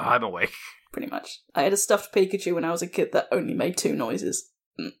I'm awake. Pretty much. I had a stuffed Pikachu when I was a kid that only made 2 noises.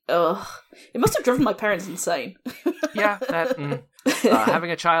 Ugh. It must have driven my parents insane. Yeah, that...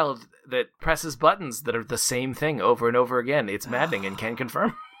 having a child that presses buttons that are the same thing over and over again, it's maddening and can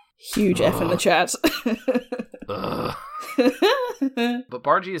confirm. Huge F in the chat. But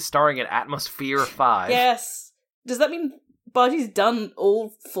Bargy is starring in Atmosphere 5. Yes. Does that mean Bargy's done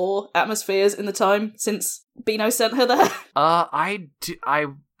all 4 atmospheres in the time since Beano sent her there? I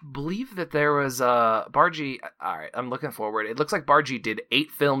believe that there was Bargy. All right, I'm looking forward. It looks like Bargy did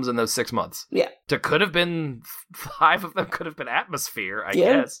 8 films in those 6 months. Yeah. There could have been 5 of them could have been Atmosphere, I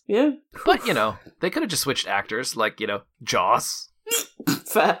guess. Yeah. But, they could have just switched actors, like, Jaws.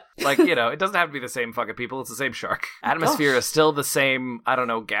 Fair. Like, it doesn't have to be the same fucking people. It's the same shark. Atmosphere is still the same, I don't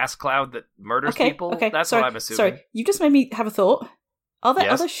know, gas cloud that murders people. Okay. That's sorry, what I'm assuming. Sorry, you just made me have a thought. Are there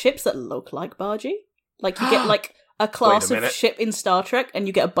Yes? other ships that look like Bargy? Like, you get, like, a class Wait a of minute. ship in Star Trek, and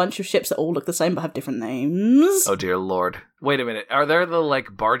you get a bunch of ships that all look the same but have different names. Oh dear lord. Wait a minute. Are there the like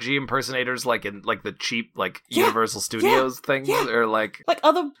Bargy impersonators like in like the cheap like Yeah. Universal Studios things? Yeah. Or like Like,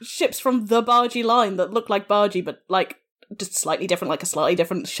 other ships from the Bargy line that look like Bargy, but, like, just slightly different, like a slightly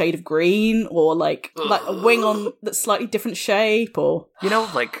different shade of green, or, like a wing on that's slightly different shape, or...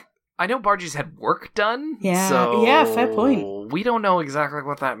 like I know Bargy's had work done. Yeah, so yeah, fair point. We don't know exactly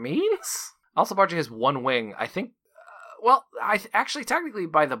what that means. Also, Bargy has 1 wing. I think actually, technically,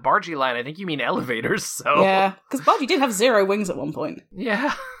 by the Bargy line, I think you mean elevators, so... Yeah, because Bargy did have 0 wings at one point.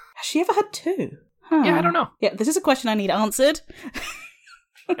 Yeah. Has she ever had 2? Huh. Yeah, I don't know. Yeah, this is a question I need answered.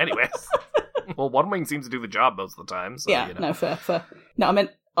 Anyways. Well, 1 wing seems to do the job most of the time, so, Yeah, no, fair. No, I meant,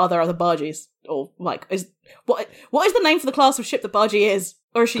 are there other Bargies? Or, like, what is the name for the class of ship that Bargy is?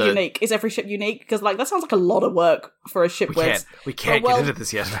 Or is she unique? Is every ship unique? Because, like, that sounds like a lot of work for a ship We can't get into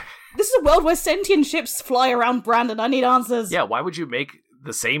this yet. This is a world where sentient ships fly around, Brandon. I need answers. Yeah, why would you make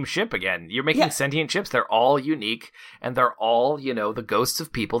the same ship again? You're making sentient ships. They're all unique, and they're all, the ghosts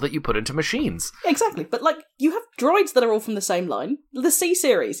of people that you put into machines. Exactly. But, like, you have droids that are all from the same line. The C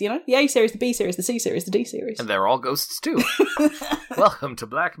series, The A series, the B series, the C series, the D series. And they're all ghosts, too. Welcome to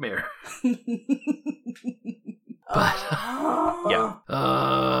Black Mirror. But, yeah.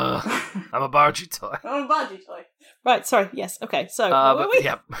 I'm a Bargy toy. I'm a Bargy toy. Right, sorry, yes, okay, so,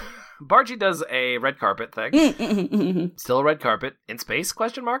 yeah. Bargy does a red carpet thing. Still a red carpet. In space,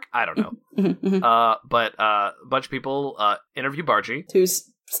 question mark? I don't know. But a bunch of people interview Bargy. Who's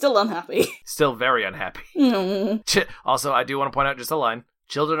still unhappy. Still very unhappy. Also, I do want to point out just a line.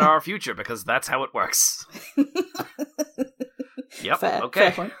 Children are our future, because that's how it works. Yep. Fair,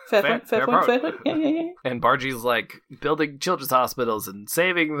 okay. Fair point. Yeah. And Bargy's like building children's hospitals and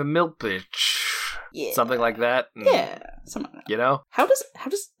saving the milk bitch. Yeah. Something like that. And, yeah. Something like that. How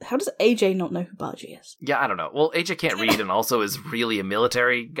does AJ not know who Bargy is? Yeah, I don't know. Well, AJ can't read and also is really a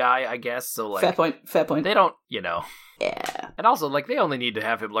military guy, I guess. So like Fair point. They don't, Yeah. And also, like, they only need to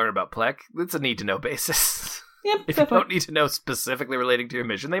have him learn about Plek. It's a need-to-know basis. Yeah, if you don't need to know specifically relating to your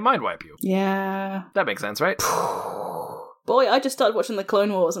mission, they mind wipe you. Yeah. That makes sense, right? Boy, I just started watching the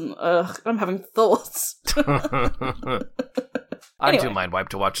Clone Wars and I'm having thoughts. I'm too mind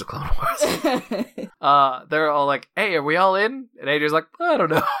wiped to watch the Clone Wars. They're all like, hey, are we all in? And AJ's like, I don't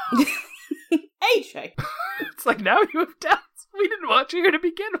know. AJ! It's like, now you have doubts. We didn't watch you here to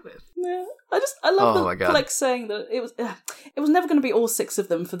begin with. Yeah. I love Flex saying that it was never going to be all 6 of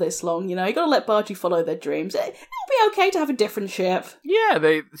them for this long, You got to let Bargy follow their dreams. It'll be okay to have a different ship.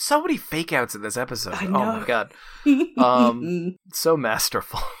 Yeah, so many fake outs in this episode. I know. Oh my god. So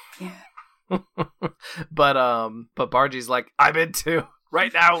masterful. Yeah. But Bargy's like, I'm in too.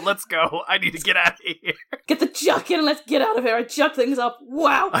 Right now, let's go. I need to get out of here. Get the juck in and let's get out of here. I juck things up.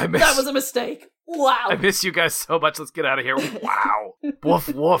 Wow. That was a mistake. Wow. I miss you guys so much. Let's get out of here. Wow. Woof,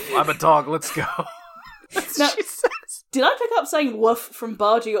 woof. I'm a dog. Let's go. That's what she says. Did I pick up saying woof from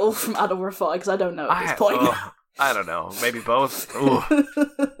Bargy or from Adol Rafai? Because I don't know at this point. I don't know. Maybe both. Ooh.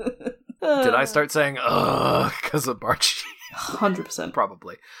 Did I start saying because of Bargy? 100%.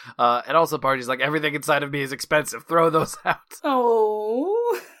 Probably. And also Bargy's like, everything inside of me is expensive. Throw those out.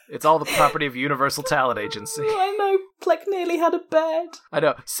 Oh. It's all the property of Universal Talent Agency. I know. Plek nearly had a bed. I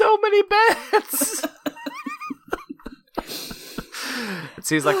know. So many beds! It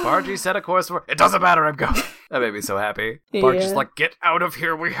seems like Bargy set a course for... It doesn't matter, I'm going. That made me so happy. Yeah. Bargy's like, get out of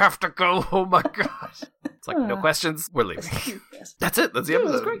here, we have to go. Oh my god. It's like, no questions, we're leaving. Yes. That's it. That's the Yeah,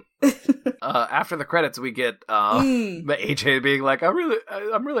 episode. that's great. After the credits, we get AJ being like, I'm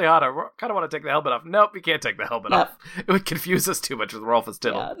really hot. I kind of want to take the helmet off. Nope, you can't take the helmet off. It would confuse us too much with Rolfus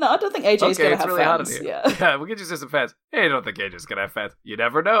Tittle. Yeah. No, I don't think AJ's going to have really fans. hot in Yeah. here. Yeah, we'll get you some fans. Hey, I don't think AJ's going to have fans. You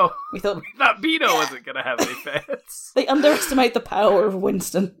never know. We thought Bino wasn't going to have any fans. they underestimate the power of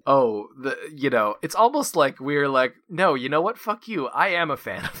Winston. Oh, it's almost like we're like, no, you know what? Fuck you. I am a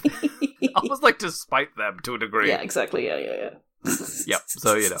fan of it. Almost like to spite them to a degree. Yeah, exactly. Yeah. Yep.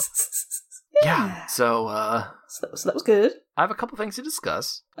 So, Yeah. So that was good. I have a couple things to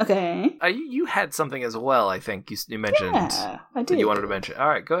discuss. Okay. You had something as well, I think you mentioned. Yeah, I did. That you wanted to mention. All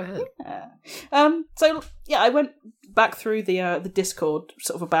right, go ahead. Yeah. So I went back through the Discord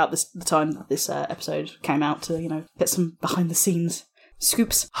sort of about the time that this episode came out to get some behind the scenes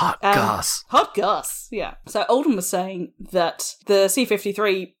scoops. Hot goss. Yeah. So Oldham was saying that the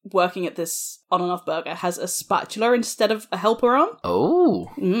C-53 working at this On and Off Burger has a spatula instead of a helper arm.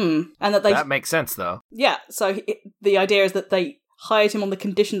 Oh. And that makes sense, though. Yeah. So the idea is that they hired him on the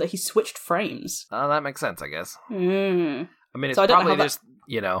condition that he switched frames. That makes sense, I guess. I mean, it's so probably just,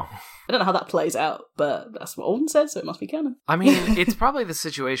 I don't know how that plays out, but that's what Alden said, so it must be canon. I mean, it's probably the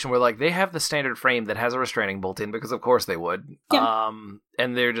situation where, like, they have the standard frame that has a restraining bolt in, because of course they would. Yeah.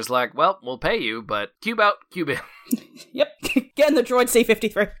 And they're just like, well, we'll pay you, but cube out, cube in. Yep. Get in the droid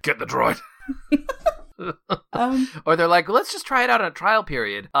C-53. Get the droid. Or they're like, let's just try it out in a trial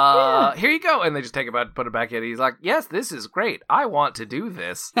period. Here you go. And they just take it out and put it back in. He's like, yes, this is great. I want to do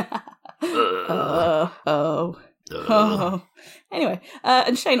this. Anyway,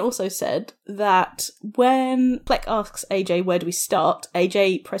 and Shane also said that when Plek asks AJ, where do we start,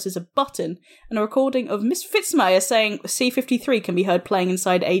 AJ presses a button and a recording of Miss Fitzmyer saying C-53 can be heard playing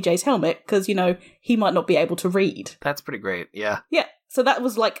inside AJ's helmet because, he might not be able to read. That's pretty great, yeah. Yeah, so that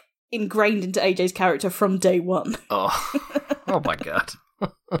was, ingrained into AJ's character from day one. Oh my god.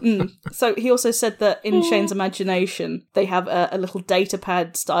 So he also said that in Shane's imagination, they have a little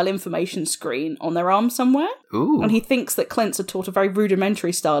datapad style information screen on their arm somewhere. Ooh. And he thinks that Clint's are taught a very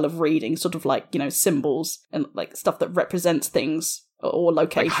rudimentary style of reading, sort of like, symbols and stuff that represents things or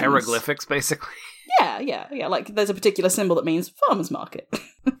locations. Like hieroglyphics, basically. Yeah. Like there's a particular symbol that means farmer's market.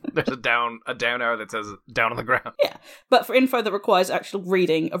 There's a down arrow that says down on the ground. Yeah. But for info that requires actual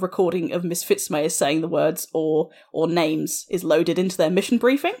reading, a recording of Miss Fitzmyer saying the words or names is loaded into their mission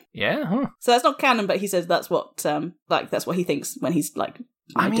briefing. Yeah. Huh. So that's not canon, but he says that's what that's what he thinks when he's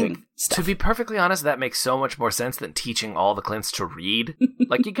doing stuff. To be perfectly honest, that makes so much more sense than teaching all the Clints to read.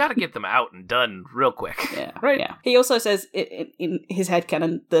 You gotta get them out and done real quick. Yeah, right? Yeah. He also says in his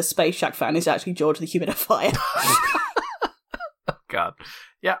headcanon, the Space Shack fan is actually George the Humidifier. God.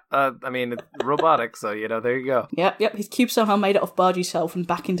 Yeah, it's robotic, so, there you go. Yep. His cube somehow made it off Bargie's shelf and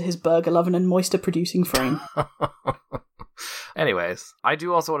back into his burger-loving and moisture-producing frame. Anyways, I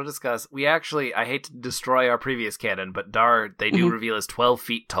do also want to discuss, I hate to destroy our previous canon, but Dar, they do reveal is 12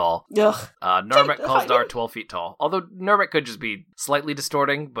 feet tall. Ugh. Nermit calls Dar 12 feet tall. Although Nermit could just be slightly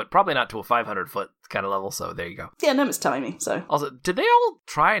distorting, but probably not to a 500-foot kind of level, so there you go. Yeah, Nermit's tiny, so. Also, did they all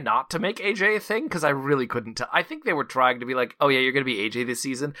try not to make AJ a thing? Because I really couldn't tell. I think they were trying to be like, oh yeah, you're going to be AJ this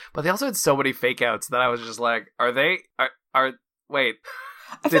season, but they also had so many fake outs that I was just like, wait...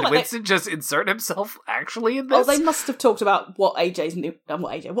 Did Winston just insert himself actually in this? Oh, they must have talked about what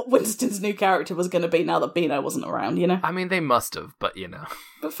Winston's new character was going to be now that Bino wasn't around, I mean, they must have, but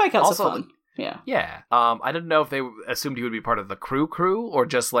But fake outs also, are fun. Yeah. Yeah. I didn't know if they assumed he would be part of the crew, or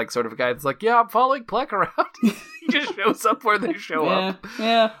just sort of a guy that's like, yeah, I'm following Plek around. He just shows up where they show up.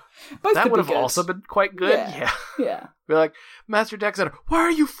 Yeah. Both that would have also been quite good. Yeah. We're like, Master Dexter, why are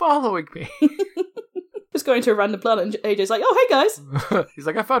you following me? Just going to a random planet and AJ's like, oh, hey guys. He's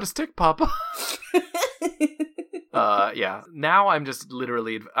like, I found a stick, Papa. Yeah. Now I'm just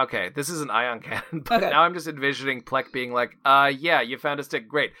literally... Okay, this is an Ion Cannon, but now I'm just envisioning Plek being like, yeah, you found a stick.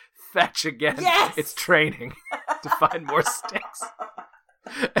 Great. Fetch again. Yes! It's training to find more sticks.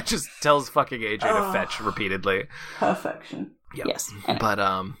 It just tells fucking AJ to fetch repeatedly. Perfection. Yep. Yes.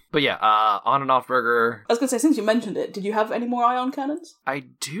 Anyway. But yeah, On and Off Burger. I was going to say, since you mentioned it, did you have any more Ion Cannons? I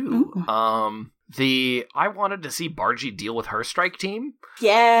do. Ooh. I wanted to see Bargie deal with her strike team.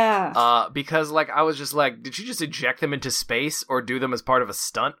 Yeah. Because I was just like, did she just eject them into space or do them as part of a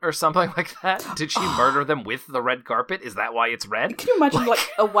stunt or something like that? Did she murder them with the red carpet? Is that why it's red? Can you imagine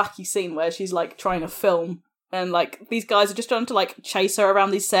a wacky scene where she's trying to film and these guys are just trying to chase her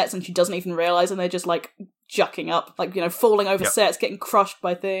around these sets and she doesn't even realize and they're just jucking up, falling over sets, getting crushed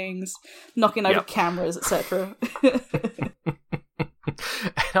by things, knocking over cameras, etc.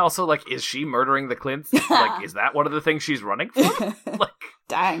 And also, is she murdering the Clints? Is that one of the things she's running from?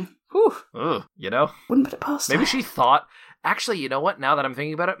 Dang. Whew. Ugh, Wouldn't put it past Maybe her. she thought Actually, you know what? Now that I'm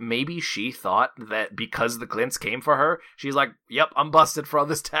thinking about it, maybe she thought that because the Clints came for her, she's like, yep, I'm busted for all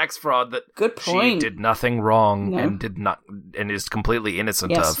this tax fraud that Good point. she did nothing wrong No. and is completely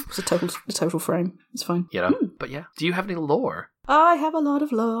innocent Yes, of. it's a total frame. It's fine. You know? But yeah. Do you have any lore? I have a lot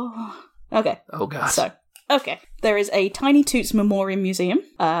of lore. Okay. Oh, God. So, there is a Tiny Toots Memoriam Museum.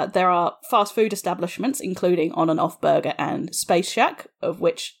 There are fast food establishments, including On and Off Burger and Space Shack, of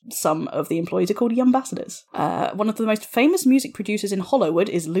which some of the employees are called Ambassadors. One of the most famous music producers in Hollywood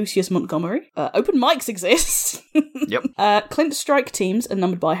is Lucius Montgomery. Open mics exist. Yep. Clint strike teams are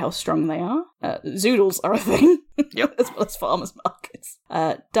numbered by how strong they are. Zoodles are a thing. Yep. As well as farmers markets.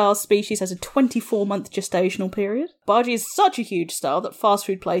 Dar's species has a 24-month gestational period. Bargy is such a huge star that fast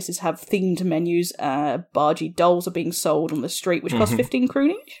food places have themed menus. Bargy dolls are being sold on the street, which cost 15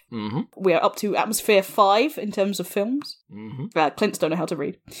 kroon each. Mm-hmm. We are up to Atmosphere 5 in terms of films. Mm-hmm. Clint's don't know how to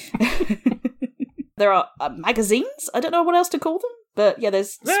read. There are magazines. I don't know what else to call them. But yeah,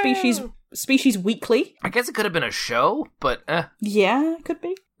 there's Species Weekly. I guess it could have been a show, but Yeah, could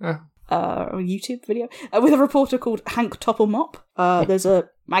be. A YouTube video with a reporter called Hank Topplemop. There's a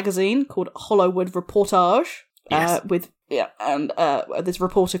magazine called Hollywood Reportage. Yes. And there's a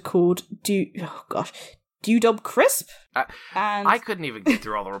reporter called Dewdub Crisp. And I couldn't even get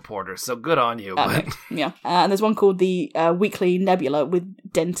through all the reporters, so good on you. okay, But yeah. And there's one called the Weekly Nebula with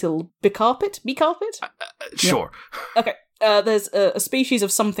Dental Bicarpet. sure. Okay. There's a species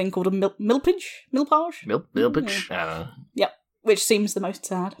of something called a milpage. Milpage? I don't know. Yep. Which seems the most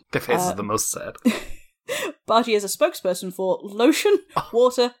sad. The face is the most sad. Bargy is a spokesperson for lotion,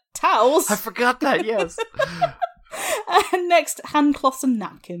 water, towels, I forgot that, yes. and next, hand cloths and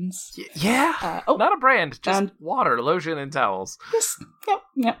napkins. Yeah. Not a brand, just and- water, lotion, and towels. Yes,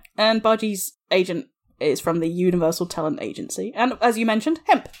 yep. And Bargy's agent is from the Universal Talent Agency. And as you mentioned,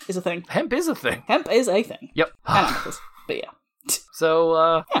 hemp is a thing. Hemp is a thing. Hemp is a thing. Yep. And amethyst. But yeah.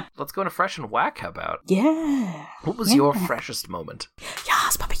 So, let's go into Fresh and Whack, how about? Yeah. What was your freshest moment?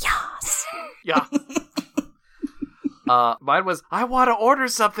 Yas, Papa, yas. Yeah. Mine was, I want to order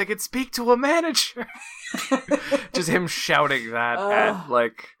something and speak to a manager. Just him shouting that at,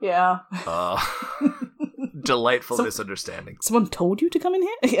 like, Yeah. delightful misunderstandings. Someone told you to come in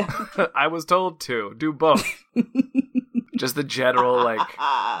here? Yeah. I was told to do both. Just the general, like,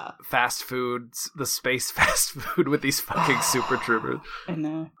 fast foods, the space fast food with these fucking super troopers. I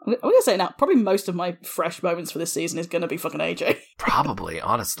know. I'm going to say now, probably most of my fresh moments for this season is going to be fucking AJ. Probably,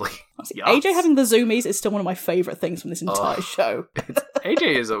 honestly. Yes. AJ having the zoomies is still one of my favourite things from this entire show.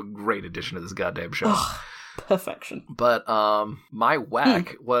 AJ is a great addition to this goddamn show. Perfection. But my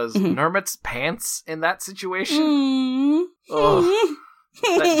whack was Nermit's pants in that situation.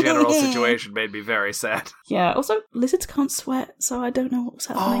 That general situation made me very sad. Yeah, also, lizards can't sweat, so I don't know what was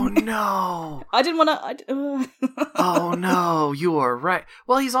happening. Oh no! I didn't want to... Oh no, you are right.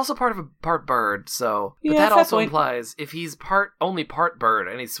 Well, he's also part bird, so... But Yeah, that fair also point. implies, if he's only part bird,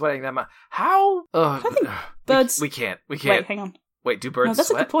 and he's sweating that much... How? I think birds... We can't. Wait, hang on. Wait, do birds No, that's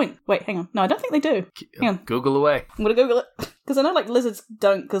sweat? a good point. Wait, hang on. No, I don't think they do. Hang on. Google away. I'm going to Google it. Because I know, like, lizards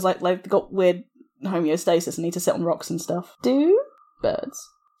don't, because, like, they've got weird homeostasis and need to sit on rocks and stuff. Do birds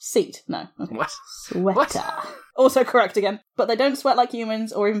seat? No. Okay. What? Sweater. What? Also correct again. But they don't sweat like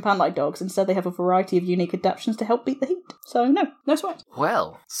humans or even pant like dogs. Instead, they have a variety of unique adaptations to help beat the heat. So, no sweat.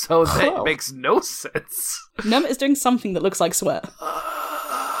 Well, so that Well. makes no sense. Nermit is doing something that looks like sweat.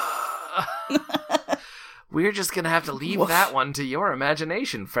 We're just gonna have to leave Woof. that one to your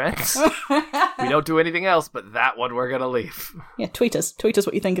imagination, friends. We don't do anything else, but that one we're gonna leave. Yeah, tweet us. Tweet us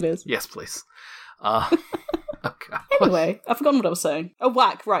what you think it is. Yes, please. Oh God. Anyway, I've forgotten what I was saying. Oh,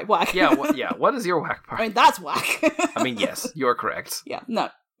 whack. Right, whack. Yeah, what is your whack part? I mean, that's whack. I mean, yes, you're correct. Yeah, no.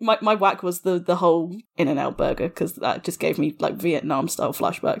 My whack was the whole In-N-Out burger, because that just gave me, like, Vietnam-style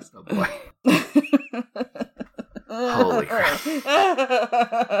flashbacks. Oh boy. Holy crap.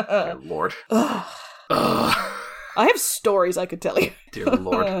 Dear Lord. Ugh. I have stories I could tell you. Dear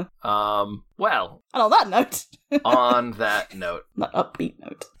Lord. Well, And on that note... on that note. That upbeat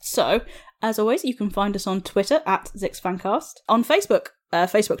note. So, as always, you can find us on Twitter at ZixFancast. On Facebook,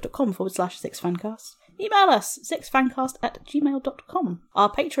 facebook.com/ZixFancast. Email us, zixfancast@gmail.com. Our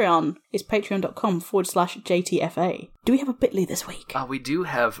Patreon is patreon.com/JTFA. Do we have a bit.ly this week? We do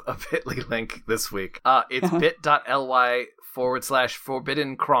have a bit.ly link this week. It's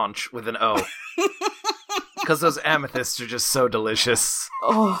bit.ly/forbidden crunch with an O. Because those amethysts are just so delicious.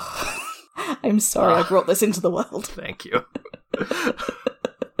 Oh, I'm sorry I brought this into the world. Thank you.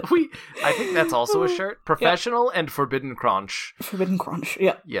 I think that's also a shirt. Professional and Forbidden Crunch. Forbidden Crunch,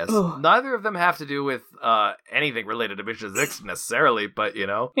 yeah. Yes. Oh. Neither of them have to do with anything related to Mission 6 necessarily, but, you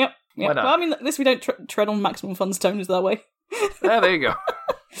know. Yep. Yeah. Why not? Well, I mean, at least we don't tread on Maximum Fun's toes that way. There you go.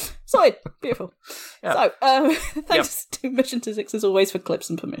 Sorted. Beautiful. Yeah. So, thanks to Mission to Zix as always for clips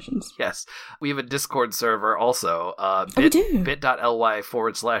and permissions. Yes. We have a Discord server also. We do.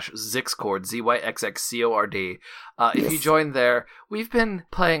 bit.ly/Zixcord, ZYXXCORD. If you Yes. join there, we've been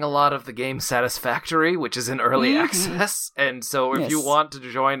playing a lot of the game Satisfactory, which is in early access. And so if you Yes. want to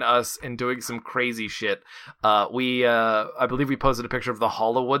join us in doing some crazy shit, I believe we posted a picture of the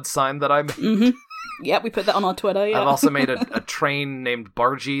Hollywood sign that I made. Yeah, we put that on our Twitter, yeah. I've also made a train named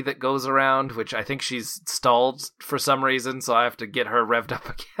Bargy that goes around, which I think she's stalled for some reason, so I have to get her revved up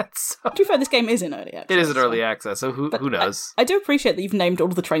again. So To be fair, this game is in early access. it is in so- early access, so who knows? I do appreciate that you've named all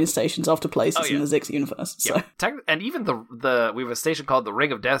the train stations after places yeah. in the Zix universe. So. Yeah, and even the we have a station called the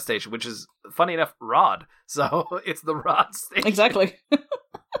Ring of Death Station, which is funny enough Rod. So it's the Rod station. Exactly.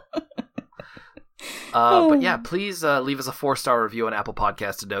 But yeah, please leave us a 4-star review on Apple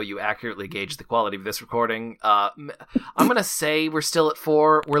Podcasts to know you accurately gauge the quality of this recording. I'm gonna say we're still at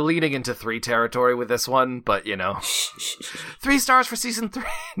 4. We're leading into 3 territory with this one, but 3 stars for season 3.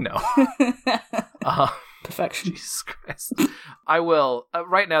 No. Perfection. Jesus Christ. I will.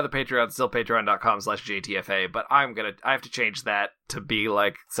 Right now, the Patreon's still patreon.com/JTFA, but I have to change that to be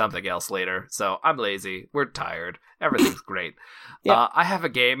like something else later. So I'm lazy. We're tired. Everything's great. Yeah. I have a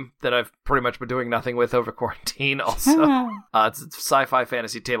game that I've pretty much been doing nothing with over quarantine also. It's a sci-fi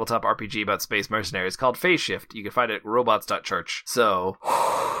fantasy tabletop RPG about space mercenaries called Phase Shift. You can find it at robots.church. So,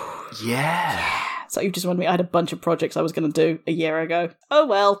 yeah. So you just wanted me. I had a bunch of projects I was going to do a year ago. Oh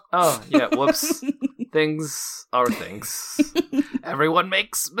well. Oh, yeah, whoops. Things are things. Everyone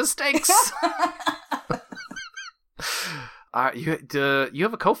makes mistakes. You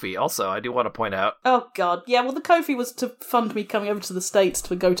have a Ko-fi also, I do want to point out. Oh god. Yeah, well the Ko-fi was to fund me coming over to the States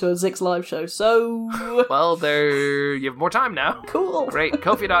to go to a Zix live show, so... Well, you have more time now. Cool. Great.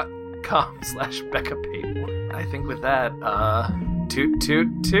 Ko-fi.com/Becca Payne. I think with that, toot toot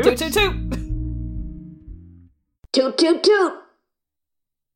toot. Toot toot toot! Toot toot toot!